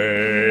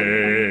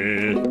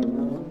 Berlay!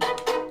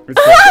 It's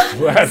a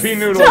Flappy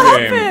Noodle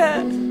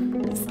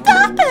game.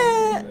 Stop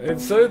it!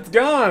 It's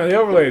gone. The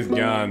overlay's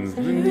gone.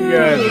 You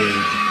guys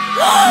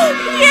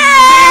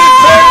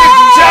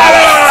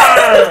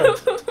Yeah!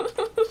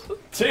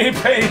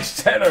 T-Page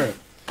Tenor!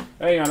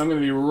 Hang on, I'm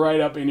gonna be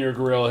right up in your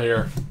grill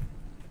here.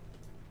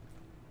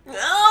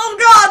 Oh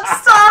god,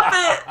 stop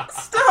it!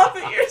 Stop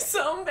it, you're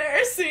so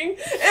embarrassing!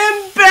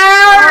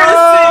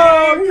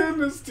 Oh, Embarrassing!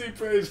 goodness,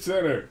 T-Page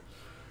Tenor.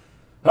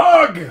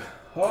 Hug!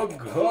 Hug,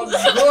 hug, hug,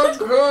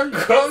 hug, hug,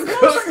 hug,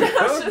 hug,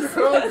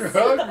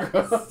 hug,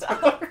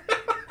 hug.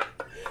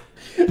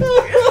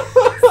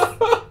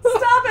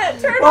 Stop it!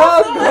 Turn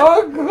off the Hug.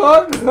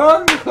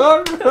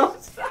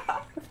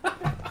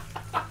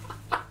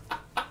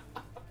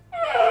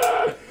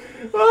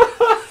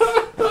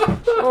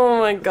 Oh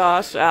my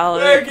gosh,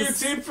 Alex. Thank you,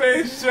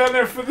 T-Page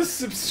Tenor, for the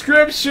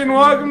subscription.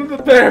 Welcome to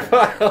the Bear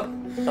File.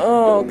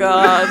 Oh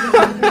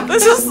god.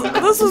 This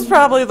was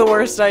probably the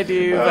worst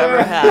idea you've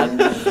ever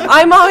had.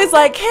 I'm always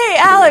like, hey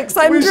Alex,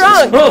 I'm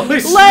drunk.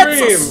 Totally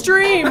Let's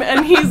stream.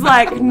 And he's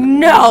like,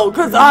 no,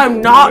 because I'm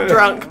not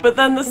drunk. But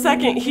then the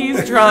second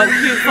he's drunk,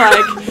 he's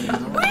like,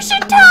 we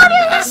should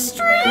totally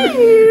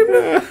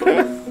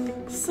stream.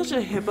 Such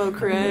a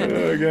hypocrite.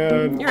 Oh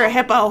god. You're a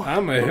hippo.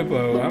 I'm a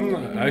hippo.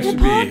 I should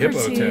be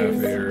Hippo Taffy or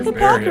Bear Hippo.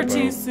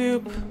 Hippocrates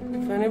soup.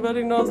 If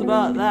anybody knows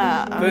about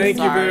that, I'm Thank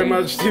you very sorry.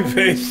 much,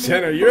 T-Page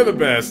Tenor. You're the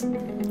best.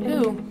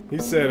 Who? He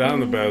said I'm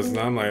the best, and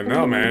I'm like,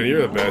 no, man,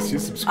 you're the best. You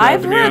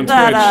subscribe to me on Twitch.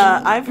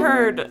 I've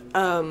heard,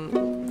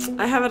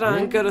 I have it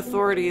on good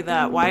authority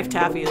that wife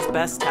Taffy is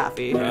best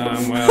Taffy. Well,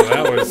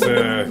 that was,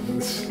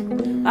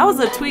 That was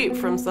a tweet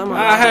from someone.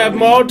 I have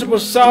multiple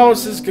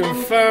sources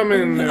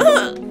confirming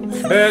that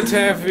Bear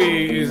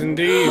Taffy is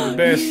indeed the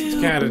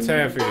best kind of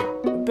taffy.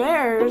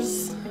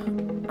 Bears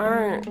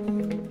aren't.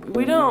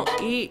 We don't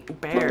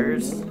eat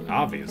bears.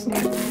 Obviously.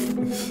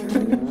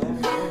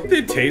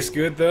 They taste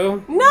good,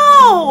 though.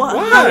 No!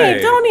 Why?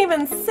 Honey, don't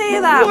even say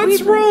that.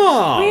 What's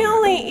wrong? We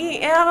only eat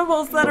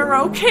animals that are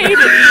okay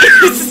to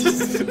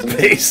eat.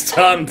 Based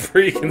on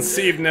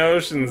preconceived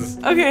notions.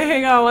 Okay,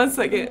 hang on 1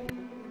 second.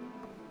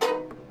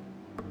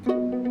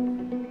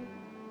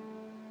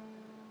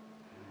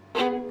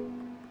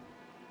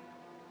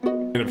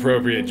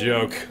 Inappropriate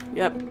joke.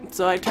 Yep,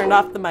 so I turned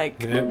off the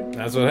mic. Yep,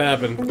 that's what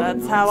happened.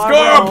 That's how I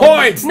Score roll.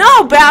 points!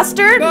 No,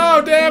 bastard!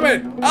 No, damn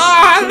it!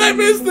 Ah, how did I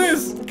miss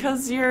this?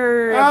 Because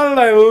you're... How did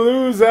I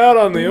lose out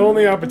on the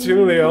only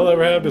opportunity I'll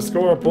ever have to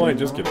score a point?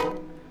 Just kidding.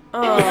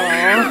 Oh.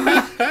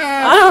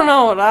 I don't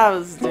know what I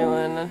was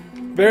doing.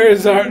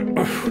 Bears aren't...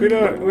 We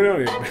don't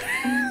even...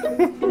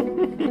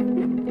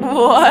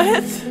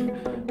 What?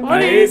 What I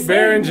are you ate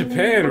bear in saying?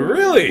 Japan,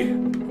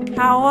 really?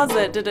 How was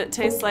it? Did it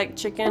taste like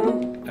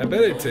chicken? I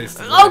bet it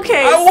tasted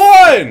Okay.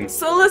 I won!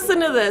 So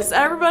listen to this.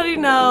 Everybody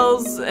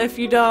knows, if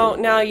you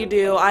don't, now you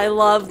do. I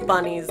love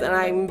bunnies, and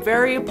I'm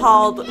very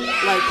appalled, like...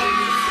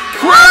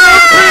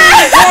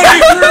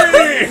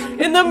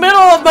 in the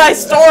middle of my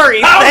story.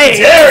 How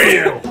dare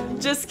you!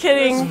 Just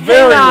kidding. That's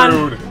very Hang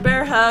on. rude.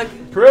 Bear hug.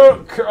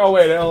 Oh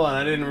wait, hold on,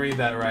 I didn't read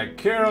that right.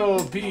 Carol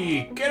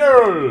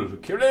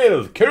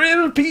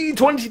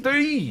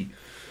P23.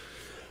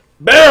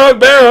 Bear hug,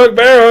 bear hug,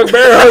 bear hug,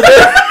 bear hug,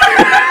 bear hug.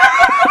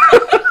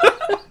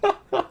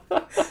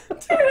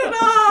 Turn it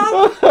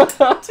off.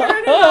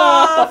 Turn it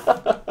off.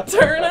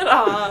 Turn it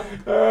off.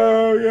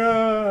 Oh,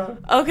 yeah.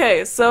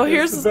 Okay, so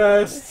It's the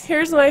best.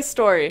 here's my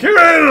story.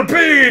 Commander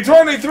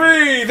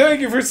P23,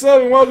 thank you for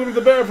subbing. Welcome to the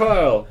bear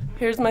pile.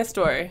 Here's my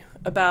story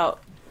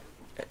about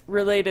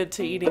related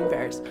to eating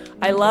bears.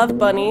 I love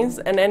bunnies,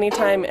 and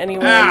anytime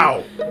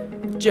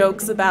anyone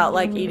jokes about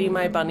like eating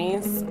my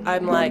bunnies,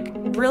 I'm like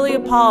really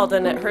appalled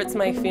and it hurts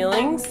my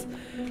feelings.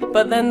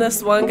 But then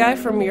this one guy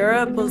from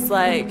Europe was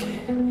like,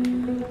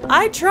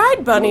 I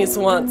tried bunnies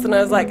once, and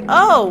I was like,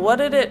 oh, what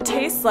did it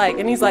taste like?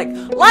 And he's like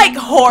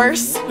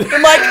horse.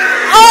 I'm like,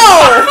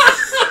 oh,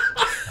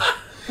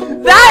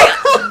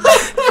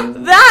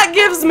 that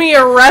gives me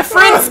a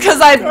reference because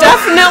I've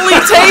definitely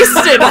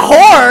tasted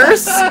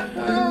horse.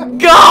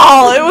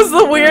 Gall, it was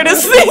the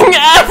weirdest thing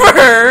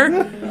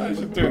ever. I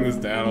should turn this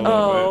down a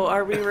little bit. Oh,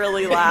 are we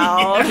really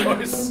loud? Yeah,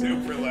 we're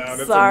super loud.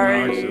 It's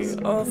sorry. obnoxious.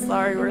 Oh,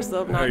 sorry, we're so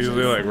I obnoxious.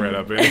 usually like right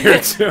up in here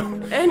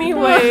too.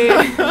 Anyway,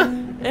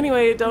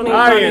 don't eat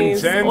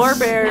bunnies or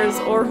bears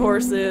or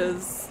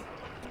horses.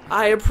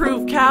 I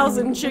approve cows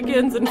and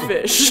chickens and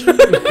fish.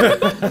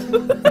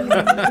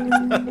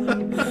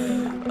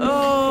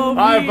 Oh,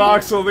 Hi,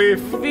 Voxel Leaf.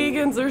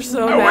 vegans are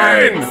so I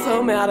mad, win!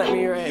 so mad at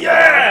me right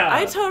Yeah! now.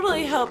 I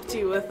totally helped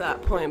you with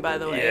that point, by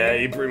the way. Yeah,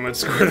 you pretty much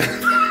scored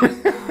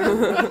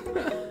that.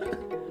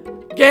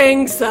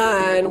 Gang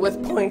sign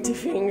with pointy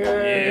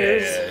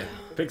fingers. Yeah.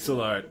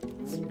 Pixel art.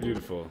 It's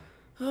beautiful.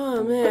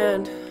 Oh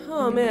man,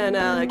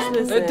 Alex,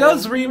 listen. It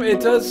does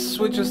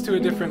switch us to a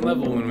different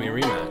level when we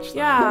rematch. Though.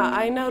 Yeah,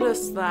 I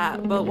noticed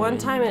that, but one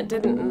time it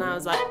didn't, and I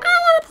was like, I don't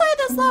want to play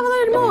this level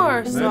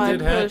anymore. So That did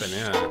happen,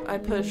 yeah. I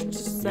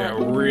pushed.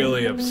 Got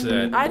really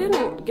upset. I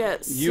didn't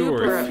get super You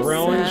were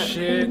throwing upset.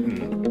 shit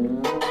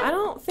and I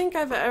don't think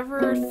I've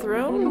ever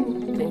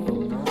thrown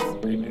things.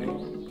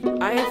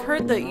 I have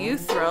heard that you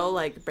throw,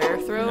 like bear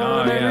throw or oh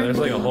whatever. yeah, there's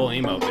like a whole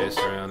emo based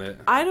around it.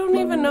 I don't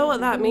even know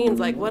what that means.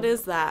 Like, what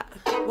is that?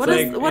 What does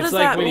It's that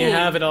like when mean? you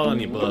have it all and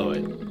you blow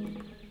it.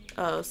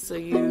 Oh, so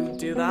you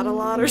do that a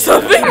lot or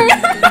something?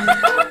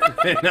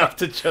 Enough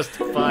to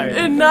justify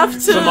Enough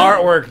to... some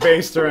artwork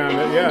based around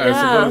it. Yeah, I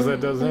Yeah. suppose that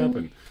does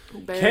happen.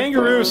 Bear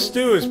Kangaroo throws.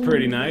 stew is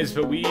pretty nice,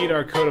 but we eat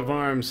our coat of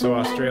arms, so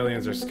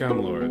Australians are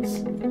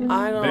scumlords.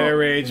 Bear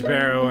rage,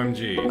 bear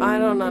OMG. I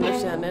don't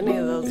understand any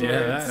of those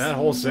Yeah, words. that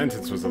whole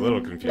sentence was a little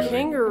confusing.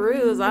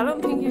 Kangaroos. I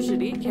don't think you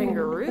should eat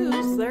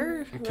kangaroos.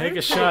 They're Take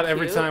a shot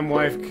every cute. time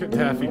wife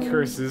Taffy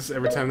curses.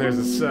 Every time there's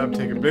a sub,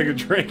 take a bigger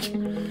drink.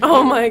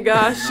 Oh my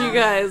gosh, you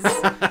guys.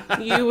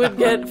 You would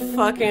get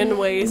fucking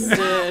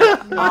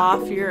wasted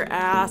off your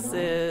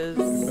asses.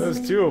 There's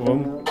two of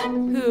them.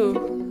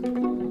 Who?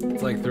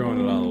 It's like throwing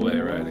it all away,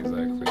 right?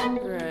 Exactly.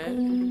 Right.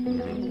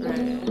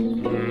 Right.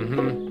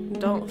 Mm-hmm.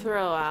 Don't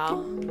throw, Al.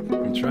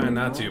 I'm trying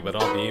not to, but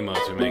all the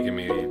emotes are making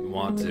me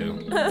want to.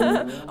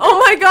 Oh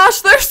my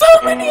gosh, there's so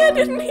many I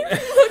didn't even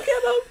look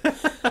at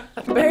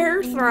them.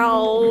 Bear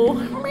throw.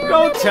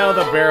 Don't tell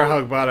the bear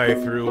hug bot I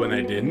threw when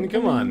I didn't.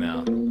 Come on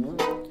now.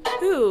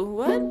 Who?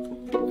 What?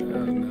 Oh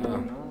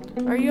no.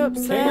 Are you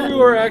upset?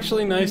 Kangaroo are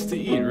actually nice to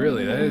eat,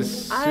 really. That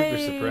is super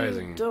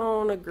surprising. I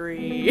don't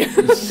agree.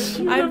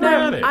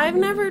 I've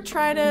never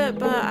tried it,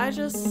 but I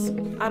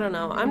don't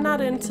know. I'm not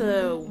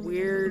into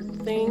weird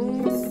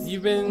things.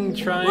 You've been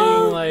trying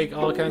like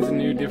all kinds of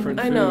new different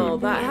food. I know,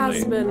 that lately.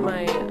 has been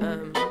my,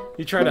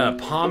 You tried a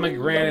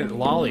pomegranate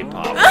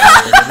lollipop.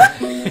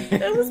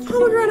 It was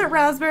pomegranate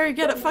raspberry,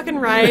 get it fucking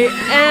right,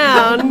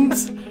 and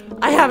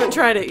I haven't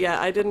tried it yet.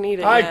 I didn't eat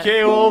it Hi, yet.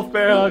 K-Wolf,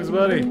 bear hugs,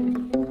 buddy.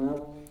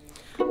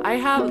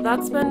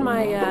 That's been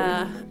my,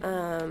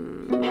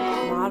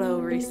 motto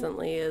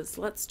recently is,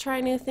 let's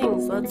try new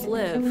things, let's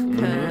live,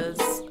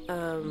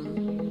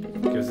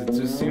 Because it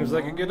just seems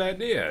like a good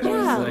idea.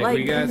 Yeah, It's like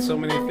we got so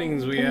many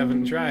things we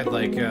haven't tried.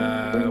 Like,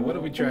 what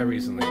did we try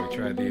recently? We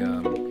tried the,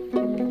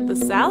 the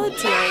salad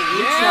tonight,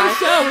 you Yeah,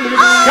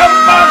 tried.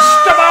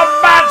 combustible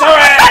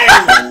battering!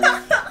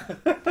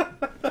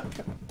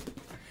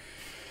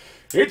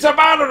 It's a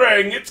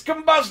battering! It's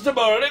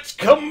combustible! It's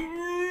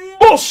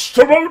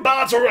combustible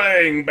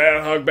battering!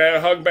 Bear hug,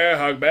 bear hug, bear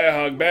hug, bear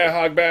hug, bear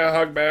hug, bear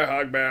hug, bear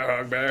hug, bear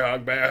hug, bear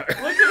hug, bear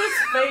hug. Look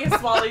at his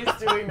face while he's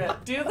doing it.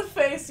 Do the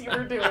face you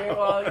were doing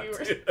while you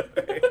were...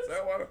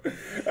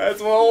 That's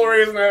the whole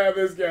reason I have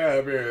this guy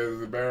up here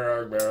is bear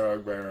hug, bear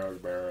hug, bear hug,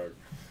 bear hug.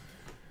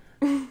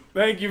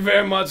 Thank you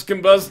very much,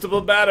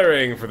 Combustible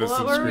Battering, for the What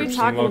subscription. were we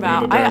talking Welcome about?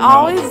 to the Bear I Pile,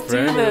 always my do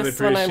friend. this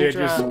Really when I'm appreciate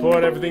your drunk.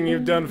 support. Everything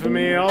you've done for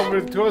me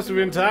over the course of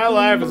your entire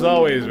life has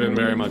always been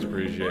very much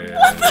appreciated.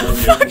 What the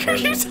fuck are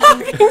you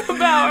talking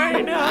about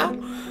right now?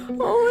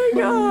 Oh my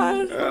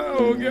god.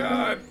 Oh,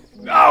 God.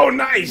 Oh,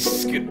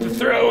 nice. Get the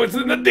throw. It's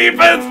in the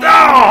defense.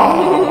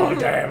 Oh,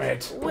 damn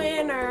it.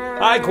 Winner.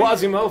 Hi,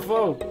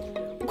 Quasimofo.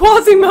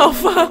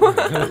 Quasimofo.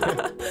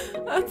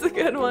 That's a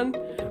good one.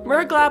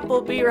 Murglap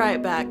will be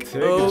right back. Take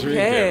a drink,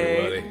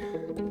 everybody.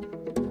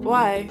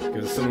 Why?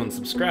 Because someone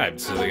subscribed,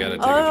 so they gotta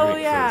take Oh, a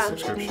drink yeah. for the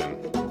subscription.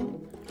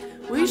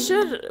 We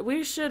should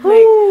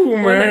Ooh,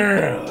 make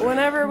man.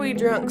 whenever we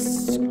drunk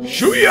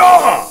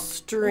Shoo-ya!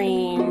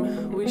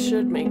 stream, we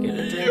should make it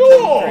a Yeah.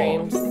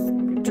 drinking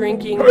streams.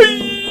 Drinking.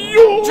 Hey!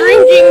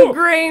 drinking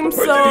grain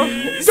so...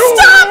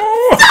 Stop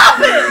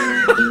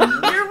it!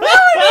 You're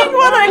ruining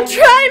what I'm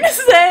trying to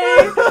say!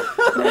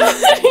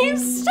 You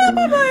step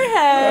on my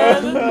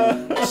head!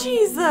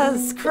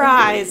 Jesus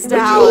Christ,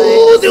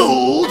 Alex!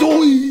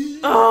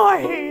 Oh,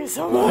 I hate you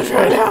so much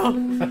right now!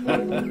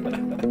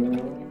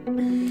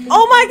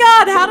 Oh my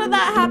god, how did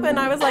that happen?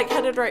 I was like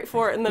headed right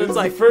for it, and then it's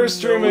like... the first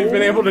stream we've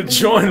been able to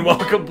join.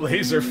 Welcome,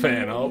 Blazer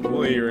fan.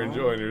 Hopefully you're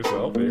enjoying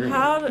yourself here.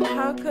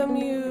 How come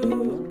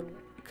you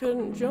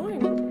couldn't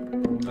join?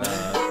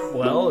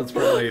 Well, it's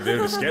probably due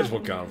to schedule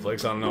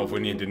conflicts. I don't know if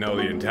we need to know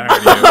the entirety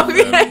of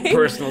the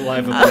personal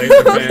life of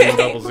Blazer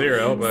fan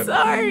 00, but...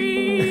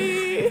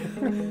 Sorry!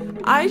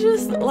 I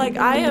just, like,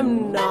 I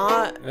am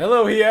not...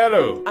 Hello,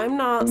 Hiato! I'm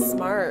not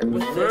smart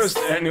with First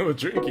annual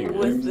drinking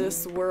with games.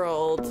 this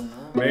world.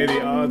 May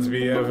the odds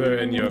be ever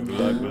in your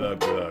glug, glug,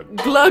 glug.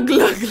 Glug,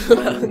 glug,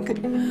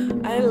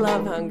 glug. I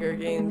love Hunger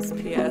Games,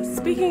 P.S.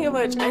 Speaking of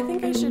which, I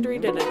think I should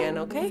read it again,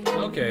 okay?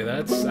 Okay,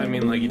 that's, I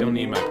mean, like, you don't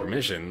need my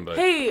permission, but...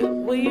 Hey,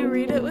 will you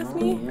read it with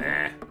me?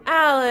 Nah.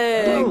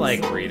 Alex! I don't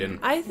like reading.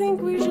 I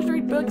think we should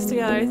read books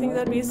together. I think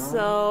that'd be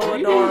so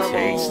Reading adorable.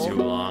 takes too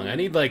long. I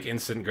need, like,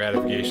 instant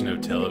gratification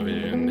of television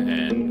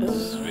and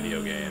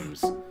video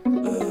games.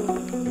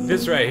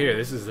 This right here,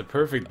 this is the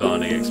perfect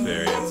bonding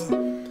experience.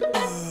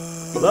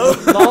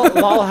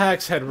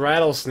 Lolhacks had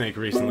rattlesnake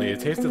recently. It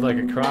tasted like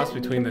a cross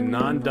between the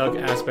non-duck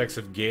aspects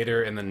of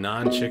gator and the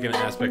non-chicken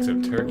aspects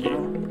of turkey.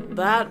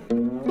 That...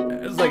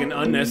 It's like an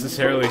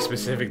unnecessarily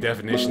specific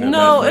definition of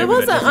No, that it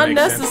wasn't that doesn't make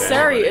sense to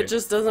unnecessary. anybody. It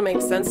just doesn't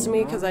make sense to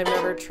me because I've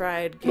never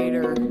tried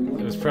gator.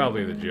 It was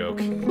probably the joke.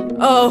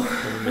 Oh.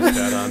 We missed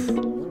out on.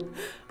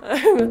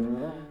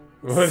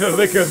 Will the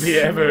liquor be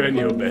ever in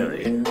your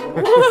belly?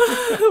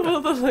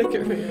 Will the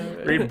liquor be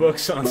ever? Read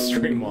books on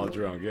stream while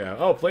drunk, yeah.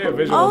 Oh, play a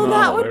visual Oh, novel.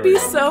 that There would we be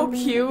go. so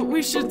cute.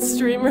 We should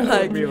stream or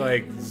like... Be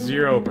like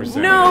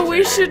 0%. No,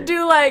 we should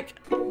do like...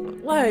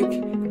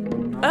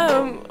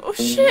 oh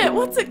shit,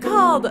 what's it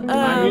called?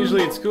 I'm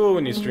usually at school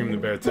when you stream the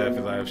Bear Taffy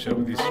live show.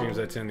 With these streams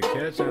I tend to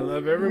catch, and I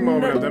love every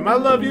moment of them. I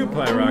love you,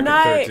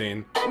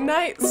 Pyrocket13.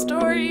 Night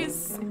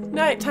stories.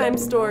 Nighttime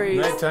stories.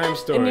 Nighttime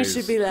stories. And you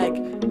should be like,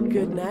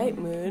 good night,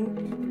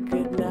 moon.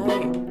 Good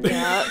night,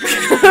 duck.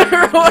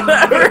 Or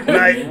whatever. Good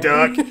night,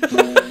 duck.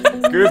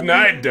 Good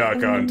night,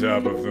 duck on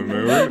top of the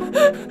moon.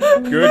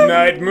 Good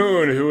night,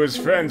 moon, who is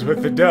friends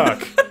with the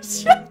duck.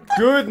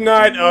 Good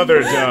night,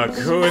 other duck,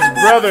 who is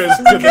brothers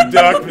to the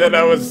duck that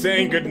I was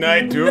saying good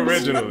night to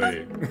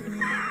originally.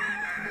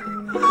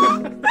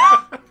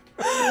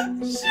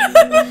 Shut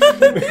up!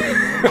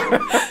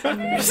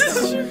 You're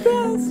such a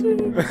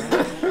bastard.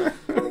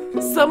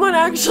 Someone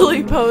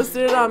actually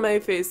posted it on my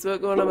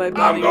Facebook, one of my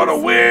buddies. I'm gonna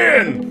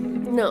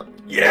win! No.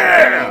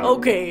 Yeah!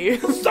 Okay.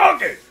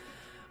 Suck it!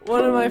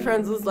 One of my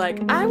friends was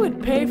like, I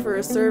would pay for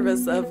a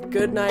service of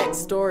goodnight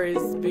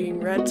stories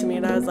being read to me,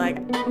 and I was like,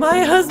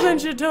 my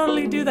husband should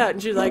totally do that.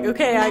 And she's like,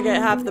 okay, I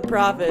get half the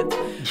profits,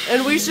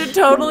 and we should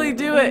totally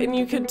do it, and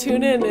you could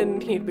tune in,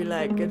 and he'd be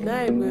like, good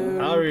night, moon.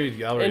 I'll read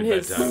in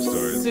his bedtime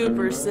stories.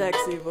 super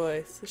sexy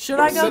voice. Should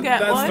I go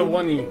get that's one? the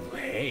one you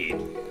hate.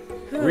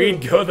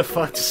 Read Go the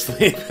Fuck to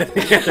Sleep at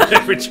the end of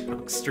every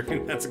joke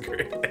stream. That's a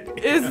great idea.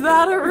 Is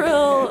that a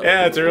real...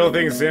 Yeah, it's a real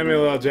thing.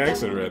 Samuel L.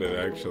 Jackson read it,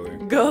 actually.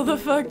 Go the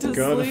fuck to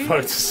Go the sleep?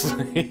 fuck to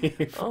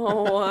sleep.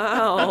 Oh,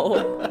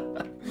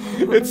 wow.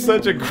 It's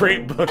such a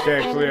great book,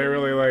 actually. I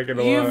really like it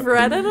a lot. You've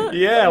read it?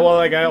 Yeah, well,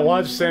 like, I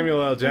watched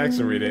Samuel L.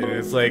 Jackson read it, and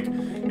it's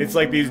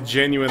like these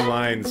genuine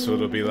lines, so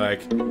it'll be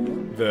like,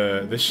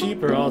 the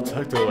sheep are all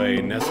tucked away,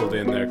 nestled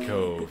in their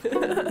cove.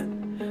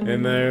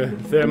 And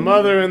their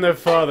mother and their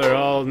father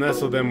all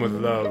nestled them with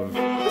love.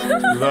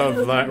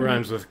 Love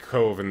rhymes with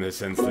cove in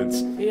this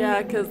instance.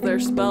 Yeah, because they're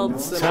spelled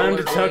It's time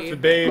to tuck the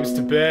babes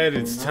to bed.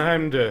 It's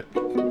time to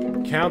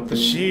count the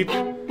sheep.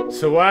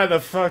 So why the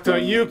fuck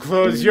don't you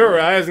close your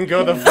eyes and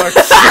go the fuck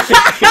to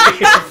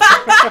sleep?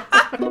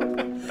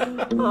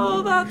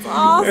 Oh, that's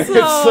awesome.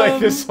 It's like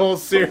this whole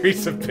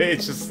series of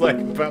pages like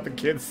about the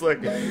kids like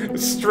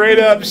straight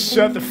up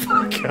shut the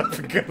fuck up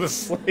and go to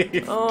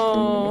sleep.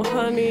 Oh,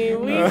 honey,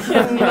 we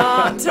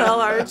cannot tell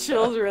our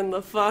children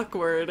the fuck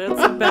word. It's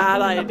a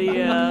bad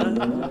idea.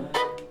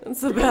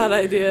 It's a bad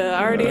idea.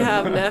 I already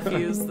have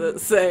nephews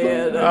that say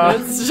it,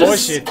 and it's just... Oh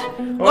shit.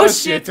 Oh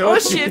shit, oh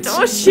shit,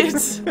 oh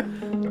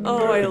shit.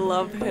 Oh, I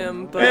love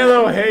him, but...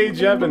 Hello, hey,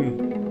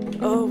 Jevin.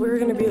 Oh, we're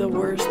gonna be the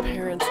worst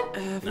parents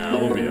ever. No,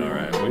 we'll be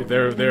alright.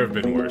 There have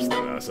been worse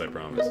than us, I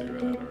promise you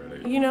that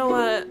already. You know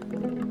what?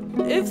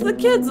 If the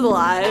kid's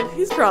alive,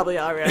 he's probably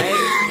alright.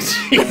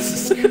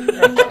 Jesus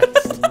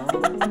Christ.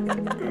 Oh,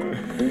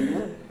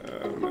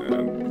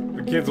 man.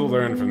 The kids will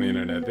learn from the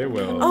internet. They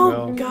will.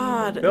 Oh,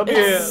 God. They'll be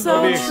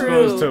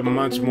exposed to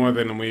much more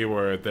than we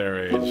were at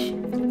their age.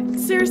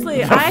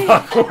 Seriously,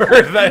 Fuck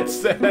word.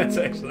 That's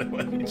actually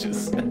what you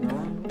just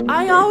said.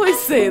 I always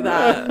say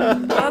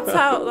that.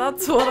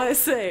 That's what I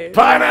say.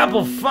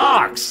 Pineapple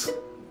Fox!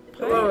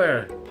 Hello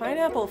there.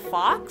 Pineapple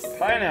Fox?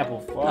 Pineapple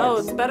Fox. Oh,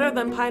 it's better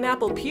than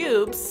pineapple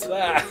pubes.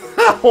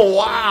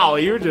 Wow,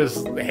 you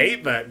just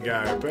hate that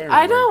guy, apparently.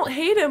 I don't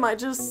hate him, I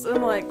just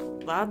am like,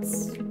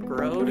 that's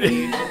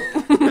grody.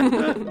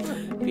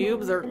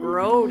 Pubes are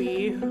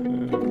grody.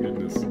 Oh,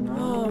 goodness.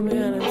 Oh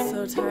man, I'm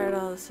so tired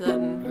all of a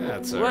sudden.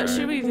 That's What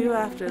should we do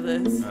after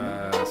this?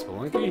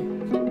 Spelunky?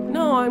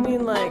 No, I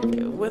mean like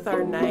with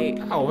our night.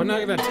 Oh, we're not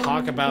gonna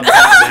talk about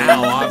that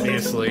now,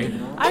 obviously.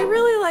 I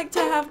really like to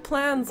have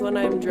plans when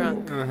I'm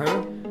drunk.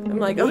 Uh-huh. I'm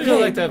like, I really okay.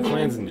 don't like to have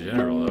plans in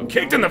general, though.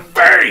 Kicked in the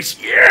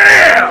face!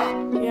 Yeah!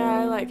 Yeah,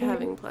 I like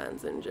having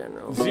plans in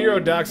general. Zero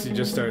Doxy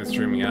just started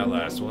streaming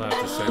Outlast. We'll have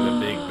to send a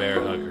big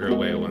bear hug her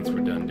way once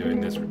we're done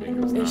doing this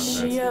ridiculous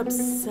nonsense. Is she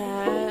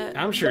upset?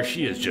 I'm sure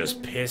she is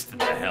just pissed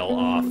the hell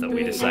off that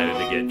we decided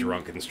to get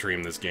drunk and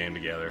stream this game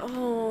together.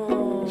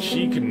 Oh.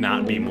 She could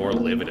not be more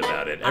livid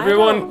about it.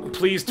 Everyone,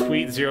 please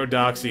tweet Zero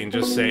Doxy and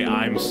just say,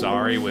 I'm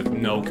sorry, with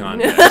no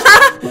context.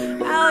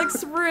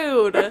 Alex,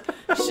 rude.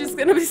 She's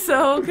gonna be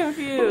so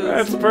confused.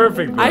 That's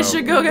perfect, though. I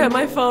should go get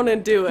my phone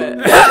and do it.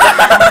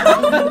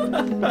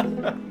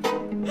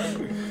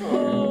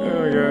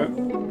 There we go.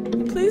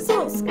 Please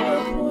don't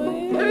score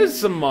points. There's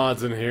some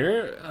mods in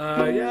here.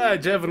 Yeah,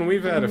 Jevin,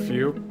 we've had a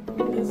few.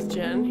 Is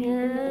Jen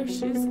here?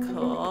 She's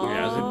cool.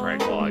 Yeah, she's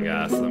pretty cool, I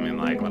guess. I mean,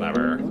 like,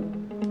 whatever.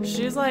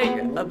 She's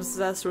like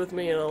obsessed with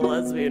me in a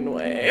lesbian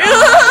way.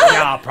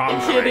 Yeah, prom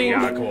coming. Kidding.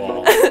 Yeah,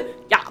 cool.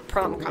 Yeah,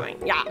 prom coming.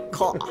 Yeah,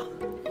 cool.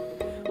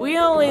 We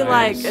only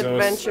like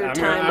adventure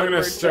time. I'm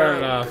gonna start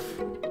it off.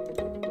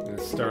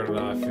 Start it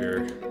off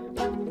here.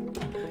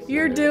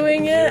 You're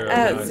doing it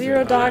at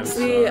Zero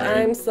Doxy.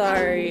 I'm I'm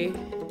sorry.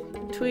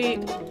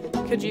 Tweet.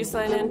 Could you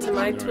sign into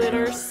my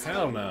Twitters?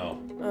 Hell no.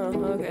 Oh,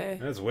 okay.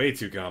 That's way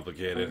too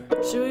complicated.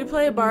 Should we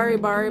play Bari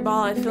Bari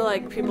Ball? I feel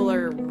like people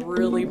are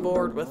really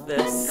bored with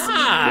this.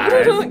 Ah,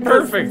 it's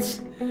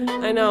perfect.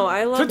 I know.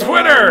 I love To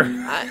Twitter.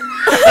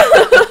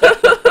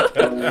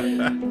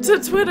 To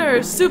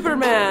Twitter,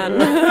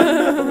 Superman.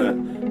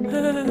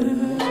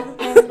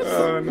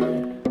 Oh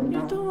no.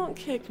 You don't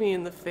kick me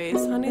in the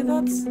face, honey.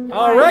 That's.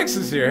 Oh, Rex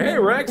is here. Hey,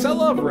 Rex. I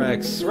love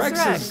Rex. Rex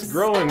Rex? is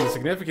growing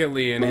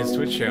significantly in his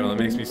Twitch channel. It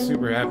makes me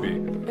super happy.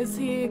 Is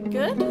he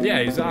good?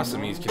 Yeah, he's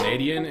awesome. He's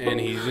Canadian, and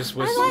he just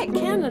was. I like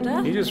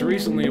Canada. He just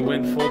recently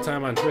went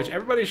full-time on Twitch.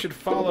 Everybody should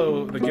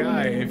follow the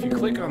guy. If you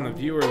click on the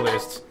viewer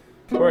list,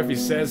 or if he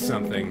says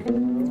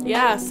something.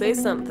 Yeah, say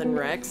something,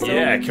 Rex.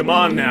 Yeah, come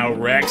on now,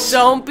 Rex.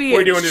 Don't be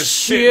We're a doing just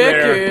sitting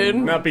there,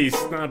 chicken. not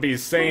be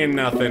saying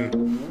nothing.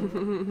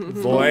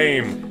 It's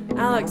lame.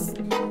 Alex,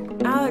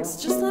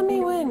 just let me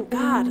win.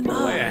 God. Boy,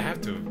 I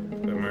have to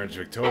emerge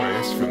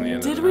victorious from the end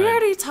of Did the we night.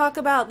 already talk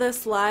about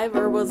this live,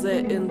 or was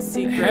it in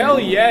secret? Hell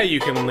yeah, you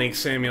can link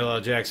Samuel L.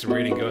 Jackson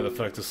reading Go the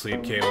Fuck to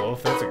Sleep,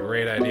 K-Wolf. That's a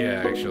great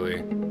idea,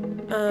 actually.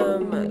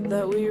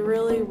 That we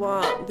really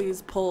want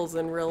these polls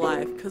in real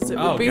life, because it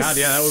would be God,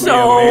 yeah, that would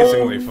so be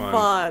amazingly fun.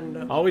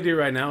 fun. All we do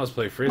right now is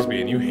play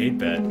Frisbee, and you hate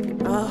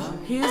that.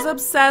 He's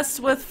obsessed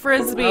with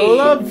Frisbee. I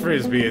love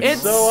Frisbee.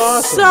 It's so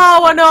awesome.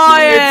 so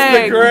annoying. It's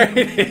the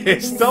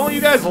greatest. Don't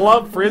you guys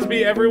love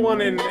Frisbee? Everyone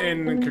in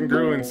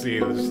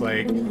congruency is just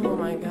like, Oh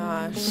my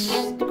gosh.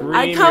 scream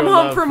I come your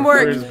home love from for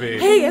work. Frisbee.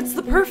 Hey, it's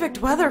the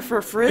perfect weather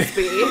for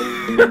Frisbee.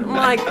 I'm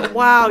like,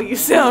 wow, you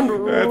sound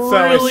That's how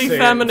I really say it,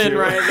 feminine too.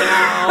 right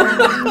now.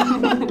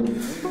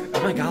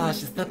 Oh my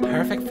gosh, it's the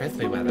perfect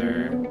Frisbee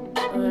weather.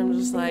 I'm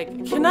just like,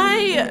 can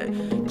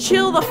I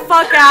chill the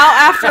fuck out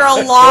after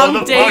a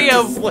long day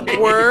of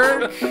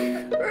work?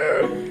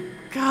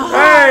 God.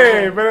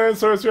 Hey,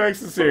 Bananasaurus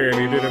Rex is here, and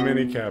he did a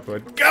mini cap.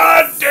 But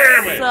God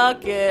damn it!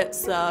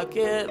 Suck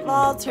it,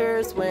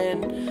 Walters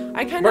win.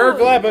 I kind of.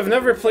 Murglap, I've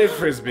never played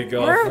Frisbee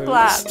golf.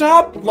 Murglap.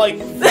 Stop, like,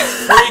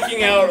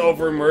 freaking out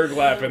over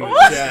Murglap in the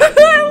chat.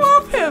 I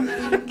love him.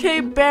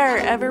 Okay, Bear,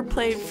 ever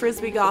played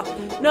Frisbee golf?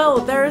 No,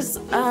 there's,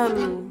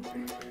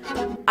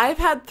 I've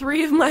had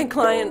 3 of my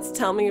clients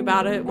tell me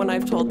about it when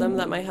I've told them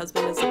that my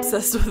husband is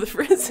obsessed with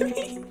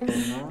Frisbee.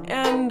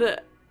 And,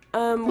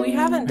 we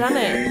haven't done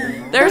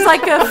it. There's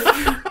like a...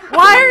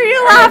 Why are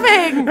you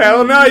laughing?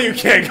 Hell no, you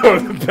can't go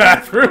to the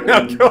bathroom.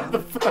 Now go the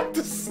fuck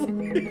to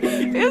sleep.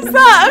 Is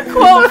that a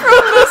quote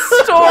from the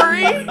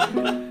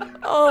story?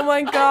 Oh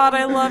my god,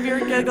 I love your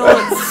giggle.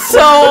 It's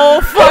so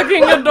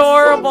fucking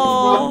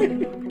adorable.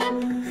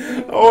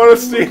 I want to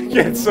see it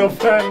again so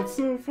bad. It's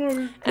so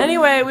funny.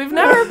 Anyway, we've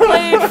never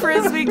played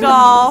Frisbee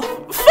golf.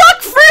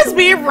 Fuck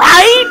Frisbee,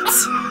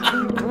 right?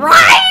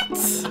 Right?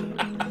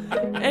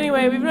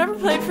 Anyway, we've never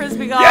played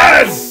Frisbee golf.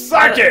 Yes!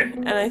 Suck it!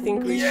 And I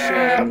think we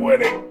Yeah, I'm should.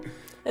 winning.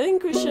 I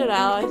think we should,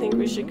 Al. I think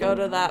we should go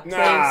to that place.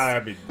 Nah,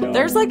 that'd be dumb.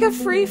 There's like a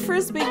free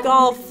Frisbee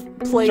golf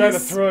place. Trying to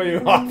throw you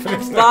off and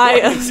it's not by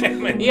working. us.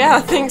 Damn it.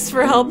 Yeah, thanks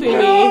for helping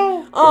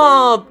No. me.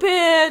 Oh,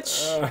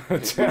 bitch.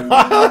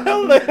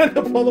 I'll land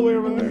up all the way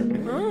over there.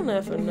 I don't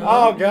ever know.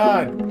 Oh,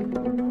 God.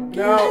 Get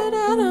No.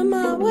 out of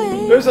my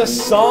way. There's a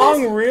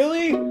song,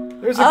 really?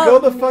 There's a Go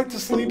the Fuck to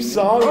Sleep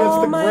song that's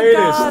Oh the my greatest.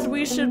 god,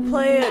 we should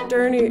play it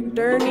during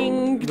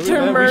We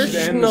should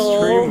end the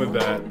stream with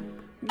that.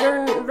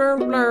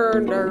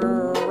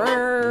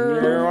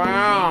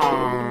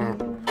 Wow.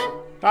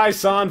 Hi,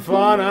 Son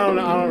Fun. I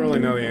don't really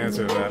know the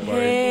answer to that,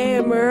 buddy. Hey,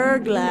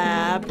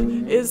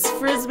 Merglap. Is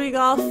frisbee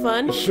golf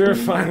fun? Sure,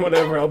 fine,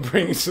 whatever. I'll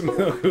bring you some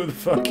milk. Who the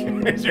fuck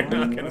cares? You're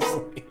not gonna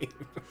sleep.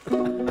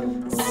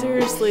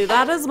 Seriously,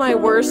 that is my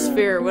worst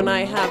fear when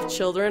I have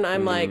children.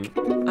 I'm like,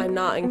 I'm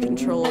not in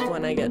control of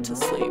when I get to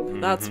sleep.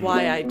 That's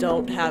why I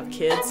don't have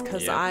kids,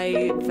 because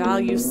I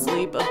value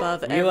sleep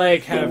above everything else. We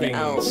like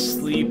having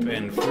sleep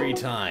and free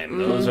time.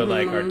 Those are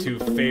like our two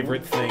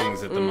favorite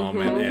things at the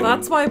moment. And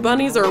that's why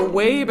bunnies are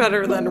way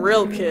better than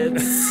real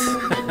kids.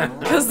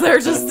 Because they're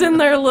just in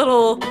their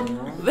little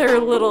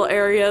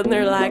area and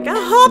they're like,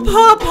 hop,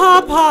 hop,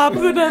 hop, hop.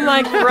 And I'm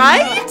like,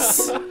 right?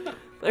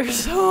 They're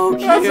so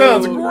cute. That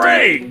sounds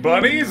great,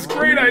 buddies.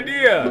 Great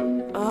idea.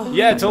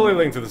 Yeah, totally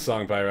linked to the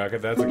song, Pyrocket.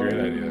 That's a great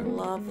idea.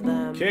 Love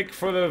them. Kick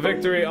for the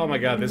victory. Oh my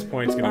god, this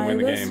point's gonna win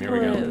the game. Here we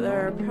go.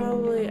 There are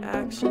probably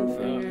action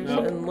figures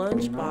and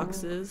lunch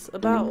boxes.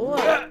 About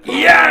what?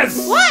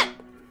 Yes! What?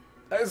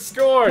 I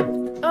scored.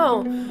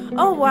 Oh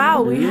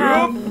wow, we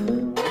have.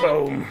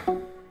 Boom.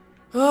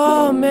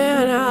 Oh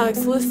man,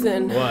 Alex,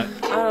 listen. What?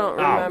 I don't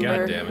remember. Oh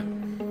god damn it.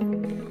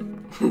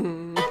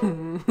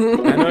 I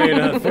know you're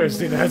not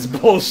thirsty. That's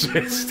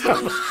bullshit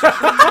stuff.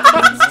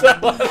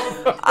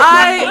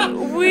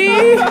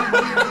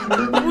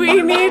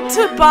 We need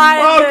to buy.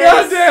 Oh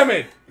god damn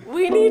it!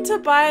 We need to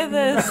buy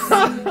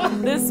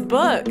this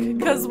book,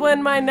 because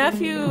when my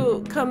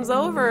nephew comes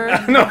over.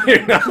 No,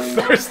 you're not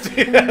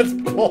thirsty. That's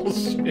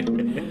bullshit.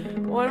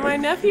 When my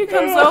nephew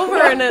comes over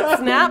and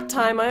it's nap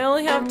time, I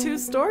only have 2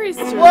 stories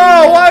to read.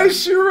 Whoa! Why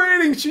is she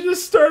rating? She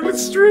just started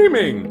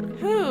streaming.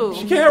 Who?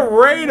 She can't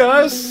rate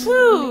us.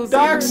 Who?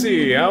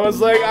 Doxy. I was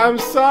like, I'm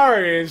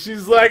sorry, and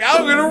she's like,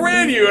 I'm gonna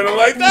rate you, and I'm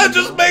like, that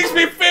just makes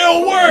me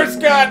feel worse.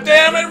 God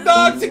damn it,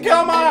 Doxy,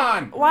 come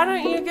on. Why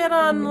don't you get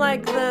on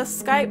like the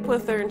Skype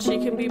with her and she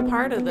can be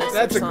part of this?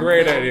 That's a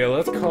great idea.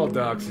 Let's call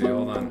Doxy.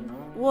 Hold on.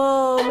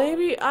 Well,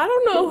 maybe, I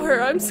don't know her,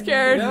 I'm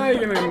scared. Now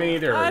you're gonna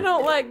meet her. I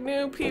don't like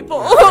new people.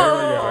 There we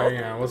go,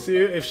 hang on. We'll see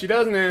if she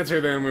doesn't answer,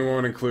 then we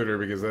won't include her,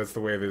 because that's the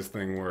way this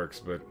thing works,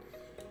 but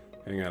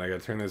hang on, I gotta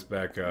turn this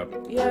back up.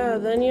 Yeah,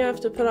 then you have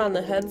to put on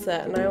the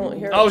headset and I won't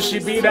hear Oh, she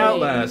beat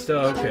Outlast.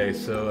 Oh, okay,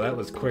 so that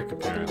was quick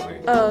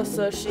apparently. Oh,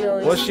 so she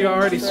only Was she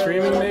already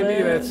streaming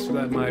maybe?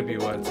 That might be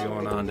what's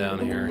going on down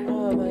here.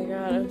 Oh my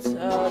god, I'm so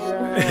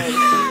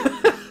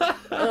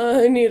drunk.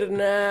 I need a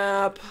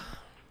nap.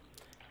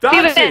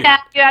 Steven,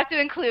 you have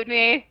to include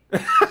me.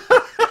 What's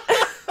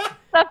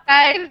up,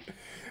 guys?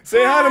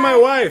 Say hi to my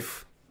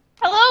wife.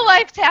 Hello,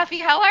 wife Taffy.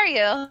 How are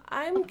you?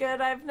 I'm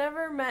good. I've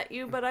never met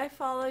you, but I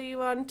follow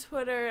you on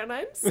Twitter, and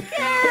I'm scared.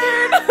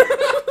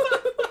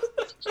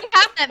 You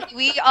have met me.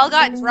 We all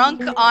got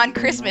drunk on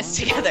Christmas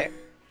together.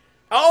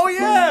 Oh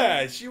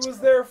yeah, she was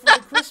there for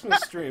the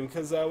Christmas stream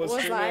because I was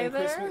streaming I on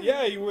there? Christmas.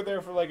 Yeah, you were there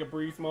for like a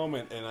brief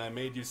moment, and I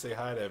made you say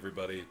hi to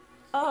everybody.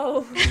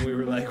 Oh. And we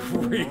were like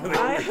really,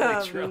 I really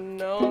have drunk.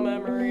 no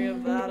memory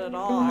of that at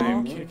all.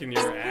 I'm kicking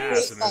your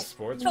ass in this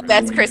sports. The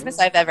best Christmas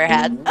I've ever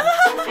had.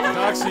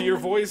 Doxy, your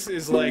voice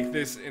is like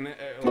this,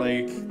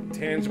 like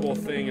tangible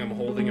thing I'm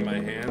holding in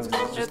my hands.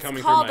 It's just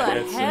coming through my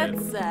headset.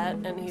 headset.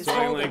 And he's So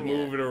I holding like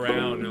move it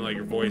around, and like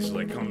your voice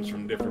like comes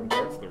from different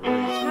parts of the room.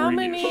 It's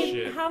freaky as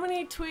shit. How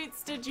many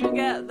tweets did you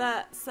get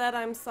that said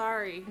I'm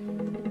sorry?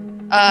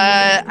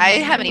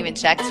 I haven't even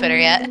checked Twitter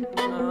yet.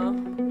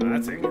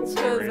 That's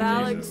inconsiderate.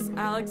 Because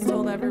Alex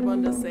told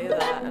everyone to say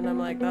that, and I'm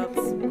like, that's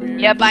weird.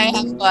 Yep, I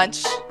have a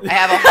bunch. I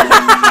have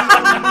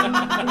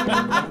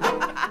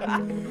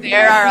a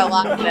There are a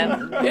lot of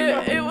them.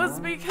 It was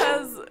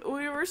because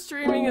we were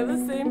streaming at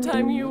the same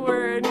time you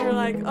were, and you're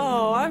like,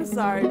 oh, I'm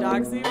sorry,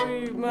 Doxy,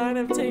 we might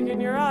have taken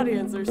your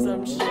audience or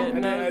some shit.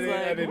 And I was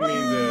like, I didn't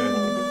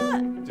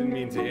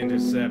mean to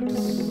intercept.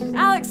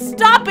 Alex,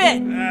 stop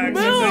it!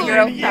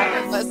 No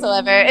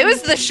whatsoever. It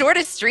was the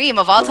shortest stream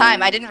of all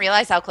time. I didn't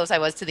realize how close I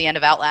was to the end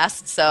of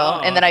Outlast,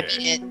 and then I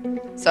beat it.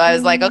 So I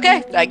was like,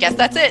 okay, I guess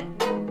that's it.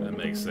 That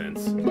makes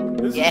sense.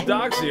 This is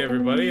Doxy,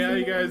 everybody. How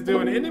you guys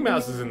doing? Indie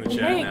Mouse is in the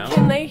chat now.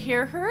 Can they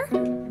hear her?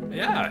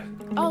 Yeah.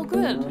 Oh,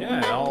 good. Yeah,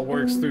 it all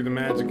works through the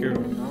magic of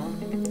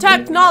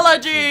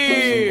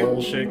technology. Some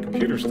bullshit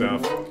computer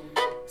stuff.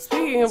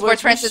 Speaking of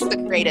which, Sportsfriends is the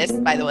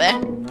greatest, by the way.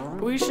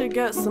 We should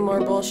get some more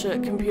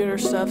bullshit computer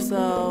stuff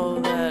so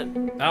that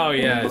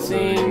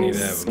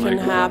things can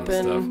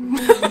happen.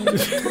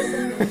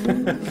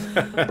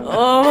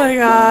 Oh my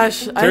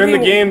gosh! Turn the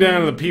game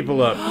down and the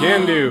people up.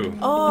 Can do.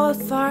 Oh,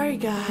 sorry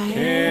guys.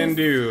 Can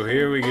do.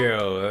 Here we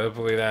go.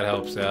 Hopefully that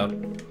helps out.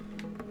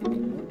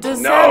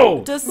 Does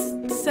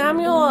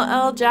Samuel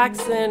L.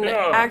 Jackson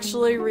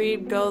actually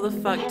read "Go the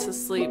fuck to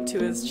sleep" to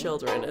his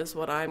children? Is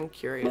what I'm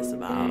curious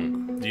about.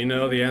 Do you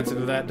know the answer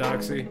to that,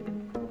 Doxy?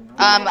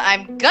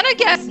 I'm gonna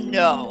guess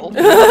no.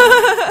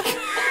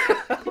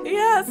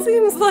 Yeah, it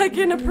seems like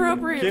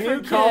inappropriate. Can for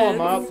you call him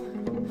up?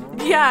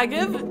 Yeah,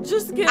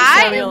 just give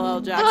Samuel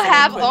L. Jackson. We'll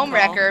have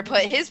Omrecker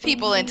put his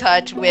people in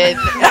touch with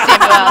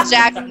Samuel L.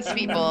 Jackson's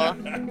people,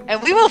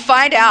 and we will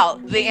find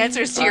out the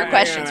answers to your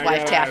questions,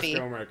 wife Taffy.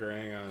 Omrecker,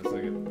 hang on a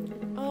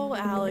second. Oh,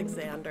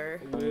 Alexander.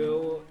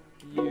 Will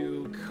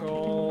you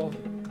call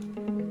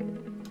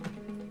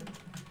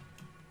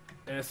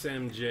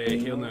SMJ.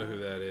 He'll know who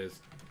that is.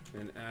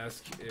 And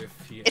ask if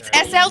he. It's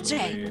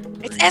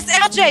SLJ. It's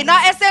SLJ,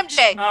 not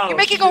SMJ. Oh, You're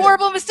making shit. a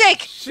horrible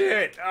mistake.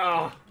 Shit!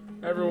 Oh,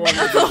 everyone.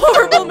 That's a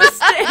horrible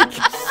mistake.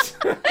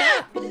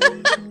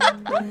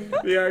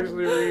 He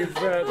actually reads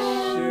that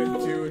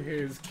shit to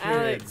his kids.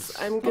 Alex,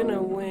 I'm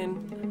gonna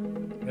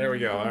win. There we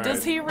go. All right.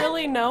 Does he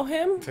really know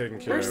him? Taken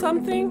care Or of.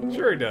 something?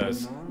 Sure he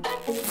does.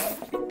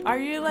 Are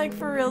you like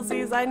for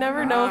realsies? I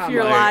never know if I'm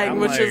you're like- lying, I'm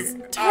which like, is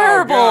oh,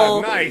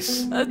 terrible. God,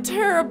 nice. A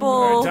terrible.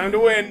 All right, time to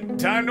win.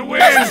 Time to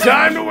win.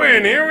 Time to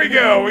win. Here we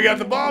go. We got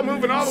the ball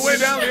moving all the way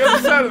down the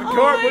other side of the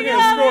court. my We're going to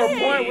God, score I a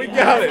point. We hate-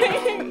 got I it.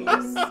 hate you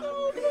so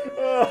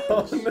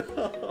Oh,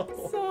 no.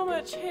 So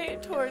much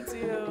hate towards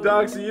you.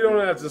 Doxy, you don't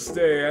have to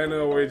stay. I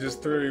know we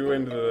just threw you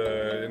into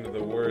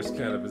the worst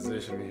kind of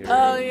position here.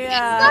 Oh It's not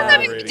yeah. that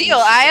big a deal.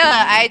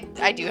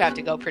 I do have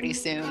to go pretty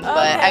soon, but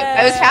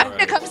I was happy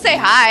to come say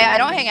hi. I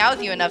don't hang out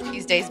with you enough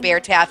these days, Bear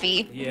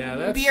Taffy.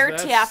 Yeah, Beer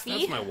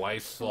taffy. That's my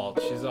wife's fault.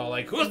 She's all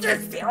like, "Who's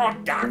this zero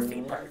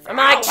Doxy person?" I'm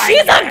like,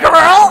 she's a girl.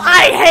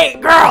 I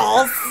hate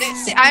girls.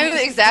 I'm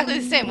exactly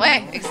the same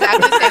way.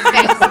 Exactly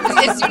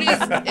the same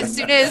thing. As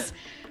soon as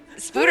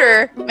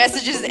Spooter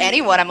messages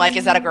anyone, I'm like,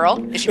 is that a girl?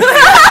 Is she pretty?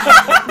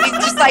 He's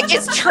just like,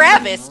 it's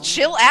Travis.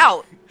 Chill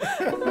out.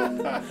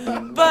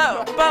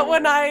 But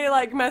when I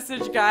like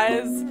message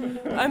guys,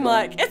 I'm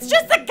like, it's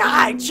just a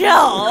guy.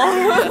 Chill.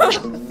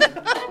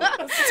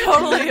 It's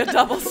totally a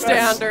double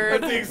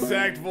standard. That's the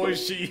exact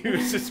voice she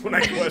uses when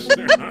I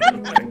question her.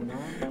 I'm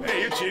like,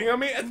 hey, you're cheating on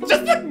me? It's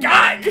just a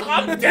guy.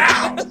 Calm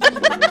down.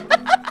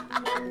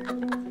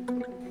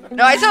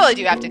 No, I totally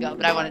do have to go,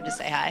 but I wanted to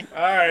say hi.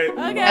 All right.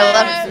 Okay. I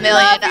love you a million.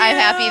 Love I'm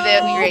happy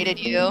that we you. rated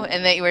you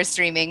and that you were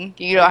streaming.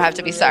 You don't have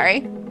to be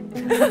sorry.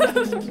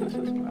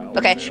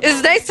 Okay,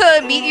 it's nice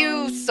to meet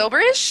you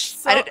soberish.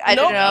 I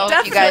don't know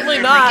if you guys Definitely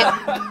are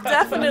not.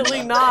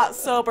 Definitely not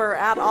sober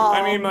at all.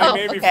 I mean, like, Oh,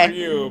 maybe okay. for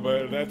you,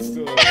 but that's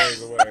still a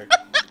ways away.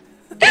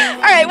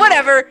 All right,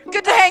 whatever.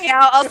 Good to hang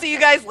out. I'll see you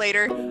guys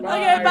later.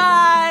 Okay,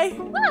 bye.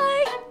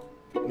 Bye.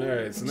 All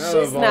right, so now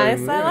the She's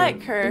volume- nice. I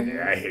like her.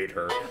 Yeah, I hate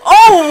her.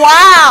 Oh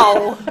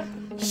wow!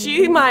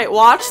 She might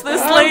watch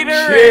this later.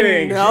 I'm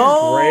kidding. And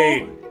no.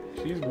 She's great.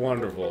 She's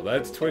wonderful.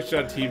 That's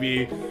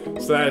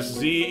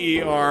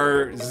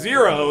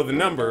twitch.tv/ZER0, the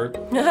number,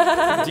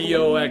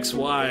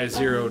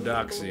 DOXY0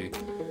 Doxy.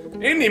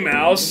 Indie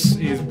Mouse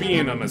is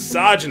being a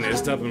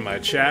misogynist up in my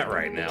chat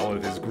right now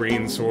with his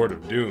green sword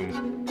of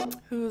doom.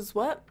 Who's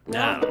what?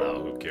 I don't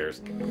know. Who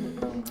cares?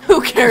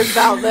 Who cares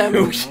about them?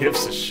 Who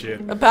gives a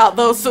shit? About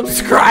those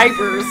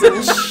subscribers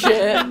and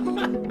shit.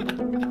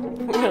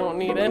 We don't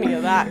need any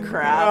of that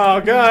crap. Oh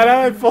God,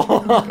 I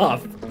fall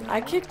off. I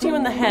kicked you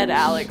in the head,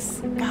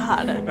 Alex.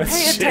 God, That's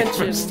pay shit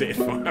from attention. State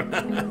Farm.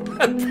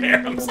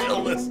 There, I'm still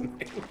listening.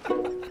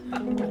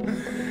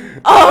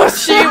 Oh,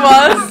 she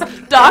was.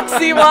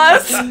 Doxy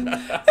was.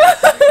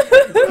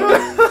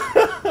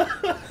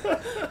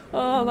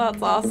 Oh,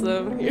 that's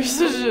awesome. You're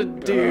such a I'm a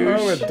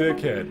douche.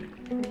 dickhead.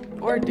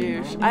 Or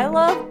douche. I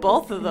love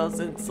both of those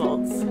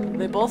insults.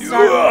 They both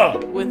start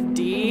Ugh. with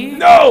D.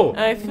 No! And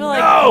I feel like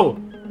No!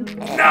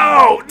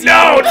 No!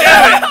 No!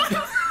 Damn it!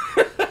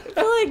 I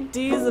feel like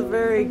D is a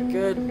very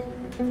good.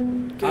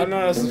 I'm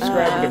not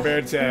subscribing to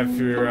Bear Tap if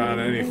you're on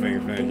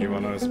anything, thank you. I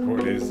want to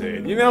support his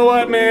aid. You know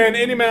what, man?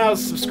 Indie Mouse,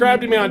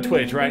 subscribe to me on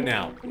Twitch right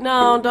now.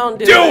 No, don't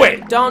do it. Do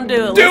it! Don't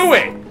do it. Do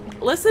it!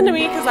 Listen to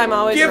me because I'm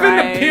always Give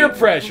right. in to peer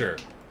pressure.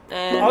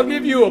 Eh. I'll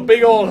give you a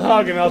big old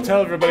hug and I'll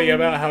tell everybody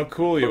about how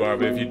cool you are,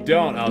 but if you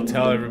don't, I'll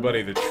tell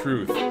everybody the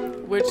truth.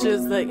 Which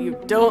is that you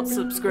don't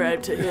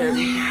subscribe to him.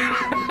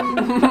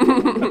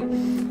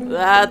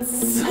 That's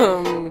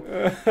some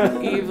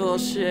evil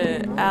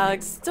shit.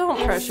 Alex,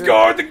 don't pressure.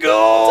 Scored the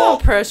goal!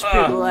 Don't pressure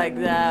people like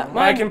that.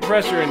 I can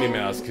pressure Indie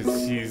Mouse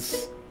because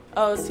he's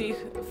Oh, is he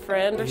a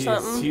friend or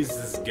something? he's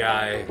this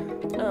guy.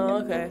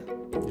 Oh, okay.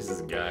 He's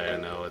this guy. I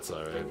know it's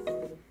alright.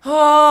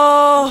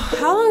 Oh,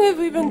 how long have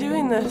we been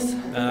doing this?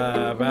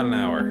 About an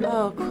hour.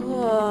 Oh,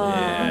 cool.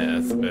 Yeah,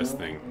 that's the best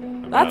thing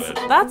about it.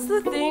 That's the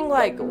thing,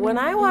 like, when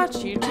I watch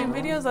YouTube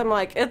videos, I'm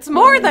like, it's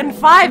more than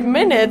 5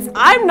 minutes.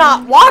 I'm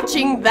not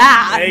watching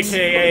that.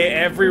 AKA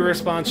every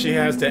response she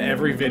has to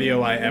every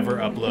video I ever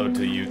upload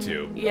to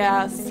YouTube.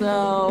 Yeah,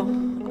 so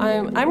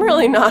I'm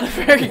really not a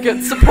very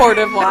good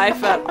supportive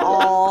wife at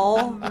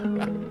all.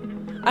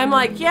 I'm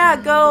like, yeah,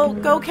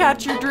 go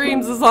catch your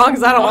dreams as long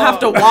as I don't have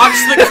to watch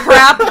the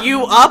crap you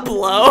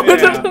upload.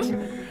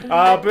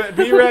 Yeah. But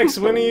B-Rex,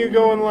 when are you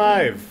going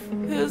live?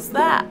 Who's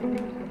that?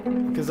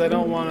 Because I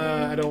don't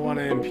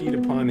wanna impede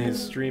upon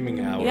his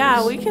streaming hours.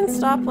 Yeah, we can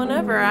stop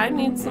whenever. I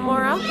need some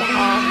more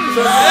alcohol.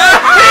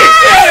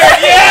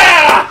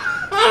 Yeah!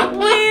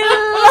 We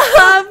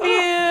love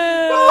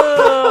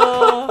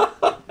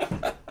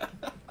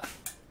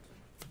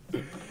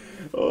you.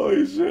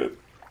 Holy shit.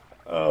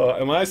 Oh,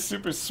 am I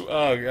super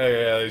oh,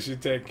 yeah, they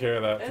should take care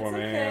of that It's for me.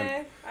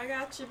 okay. I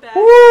got you back.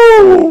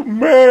 Woo,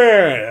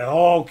 man.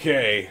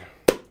 Okay.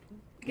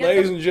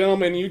 Ladies and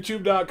gentlemen,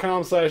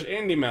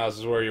 youtube.com/IndieMouse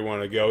is where you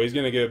want to go. He's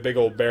going to get a big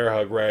old bear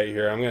hug right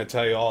here. I'm going to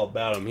tell you all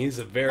about him. He's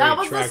a very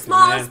attractive man. That was the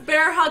smallest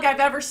bear hug I've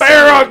ever seen.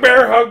 Bear hug,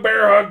 bear hug,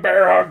 bear hug,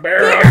 bear hug,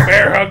 bear hug,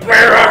 bear hug,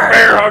 bear hug,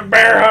 bear hug,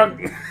 bear hug.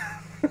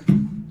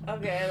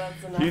 Okay,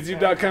 that's enough.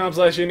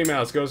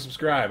 youtube.com/IndieMouse. Go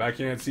subscribe. I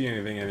can't see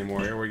anything anymore.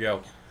 Here we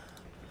go.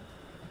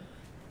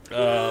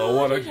 Oh,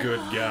 what a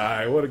good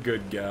guy. What a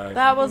good guy.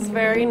 That was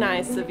very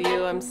nice of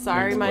you. I'm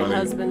sorry my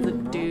husband's a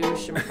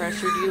douche and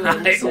pressured you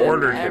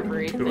into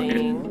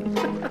everything.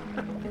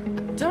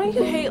 Don't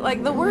you hate,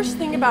 like, the worst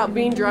thing about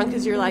being drunk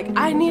is you're like,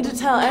 I need to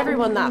tell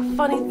everyone that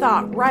funny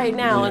thought right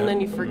now, and then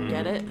you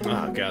forget it.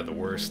 Oh, God, the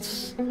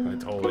worst. I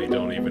totally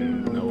don't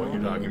even know what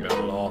you're talking about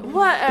at all.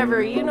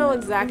 Whatever, you know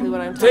exactly what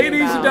I'm talking Take it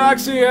easy, about.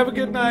 Doxy. Have a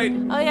good night.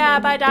 Oh, yeah,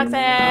 bye,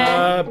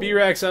 Doxy.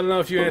 B-Rex, I don't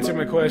know if you answered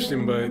my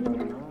question, but,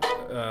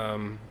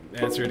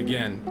 answer it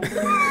again.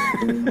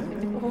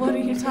 What are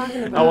you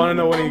talking about? I want to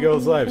know when he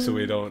goes live so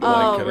we don't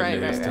cut right,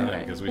 into his right, time,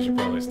 because we should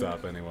probably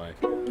stop anyway.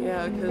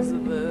 Yeah, because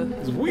of the...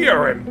 'Cause we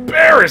are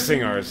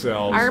embarrassing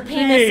ourselves. Our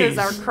penises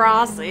are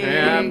crossing.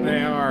 Yeah,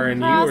 they are, and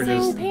you are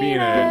just being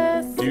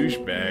a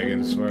douchebag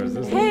as far as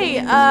this is concerned.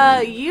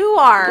 Hey, you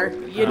are.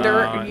 You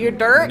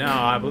dirt. No,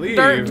 I believe.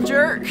 Dirt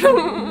jerk.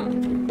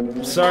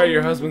 Sorry,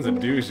 your husband's a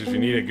douche. If you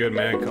need a good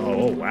man,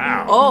 call. Oh,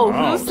 wow. Oh,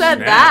 who said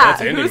snap. that?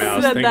 That's Indie Who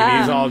Mouse said thinking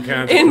that? he's all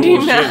kinds of Indie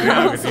cool shit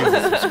now Mouse. because he's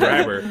a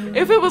subscriber.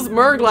 If it was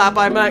Murglap,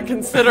 I might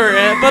consider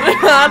it, but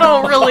I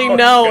don't really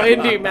know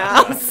Indie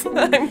Mouse.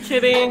 I'm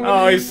kidding.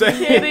 Oh, he's saying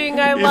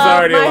kidding. I he's love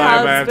already my live.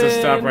 husband. I have to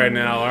stop right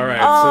now. All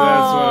right, so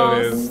that's what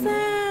it is.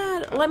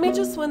 Sad. Let me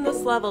just win this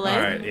level, eh?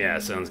 All right, yeah,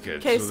 sounds good.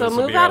 Okay, so this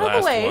will move be our out of the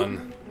last way.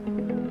 one.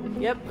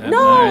 Yep. Yep, No.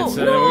 all right,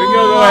 so no. we can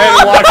go ahead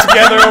and walk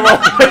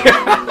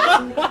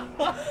together.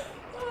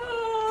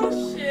 Oh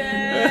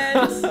shit.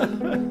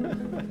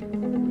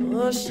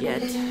 Oh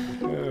shit.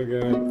 Oh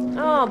god.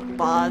 Oh,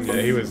 Buzz.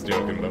 Yeah, he was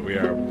joking, but we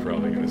are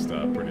probably gonna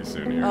stop pretty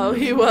soon here. Oh,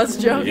 he was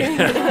joking.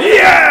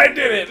 Yeah, I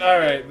did it. All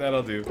right,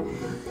 that'll do.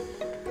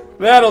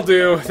 That'll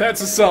do.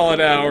 That's a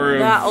solid hour of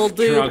That'll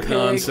do, drunk pig.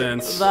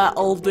 nonsense.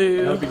 That'll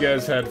do. I hope you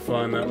guys had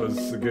fun. That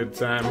was a good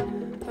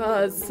time.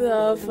 Oh, it's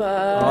so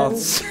fun.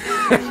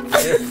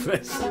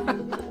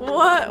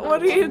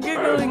 What are you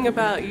giggling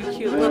about, you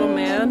cute little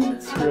man?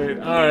 It's great.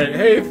 All right.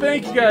 Hey,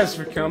 thank you guys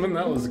for coming.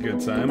 That was a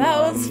good time.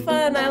 That was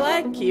fun. I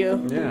like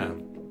you. Yeah.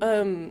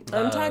 I'm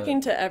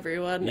talking to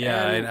everyone.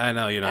 Yeah, I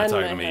know you're not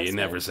talking to me. husband. You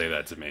never say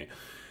that to me.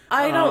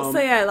 I don't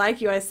say I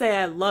like you. I say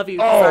I love you.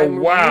 Oh, I'm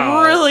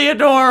wow. really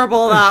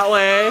adorable that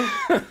way.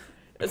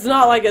 It's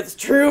not like it's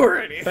true or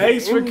anything.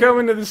 Thanks for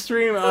coming to the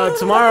stream.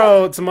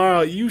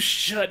 Tomorrow, you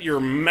shut your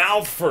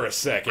mouth for a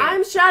second.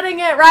 I'm shutting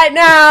it right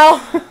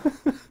now.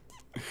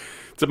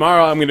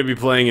 Tomorrow I'm going to be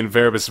playing in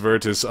Verbis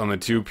Virtus on the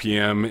 2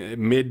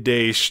 p.m.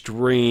 midday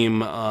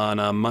stream on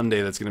a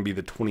Monday. That's going to be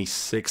the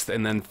 26th.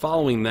 And then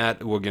following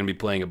that, we're going to be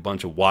playing a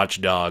bunch of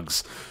Watch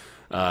Dogs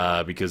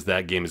because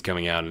that game is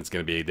coming out and it's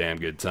going to be a damn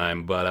good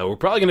time. But we're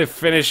probably going to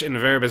finish in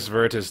Verbis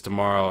Virtus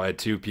tomorrow at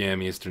 2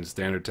 p.m. Eastern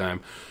Standard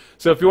Time.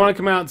 So if you want to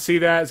come out and see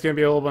that, it's going to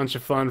be a whole bunch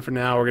of fun. For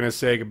now, we're going to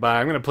say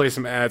goodbye. I'm going to play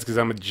some ads because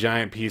I'm a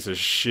giant piece of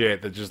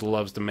shit that just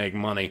loves to make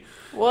money.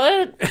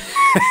 What?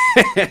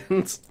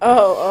 And,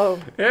 Oh.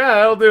 yeah,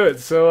 that'll do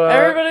it. So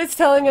Everybody's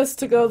telling us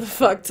to go the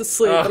fuck to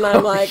sleep, and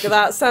I'm like,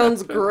 that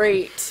sounds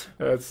great.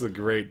 that's a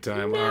great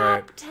time. All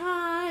right.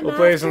 Time We'll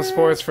play some after-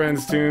 Sports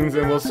Friends tunes,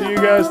 and we'll see you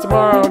guys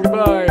tomorrow.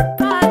 Goodbye.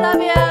 I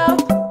love you.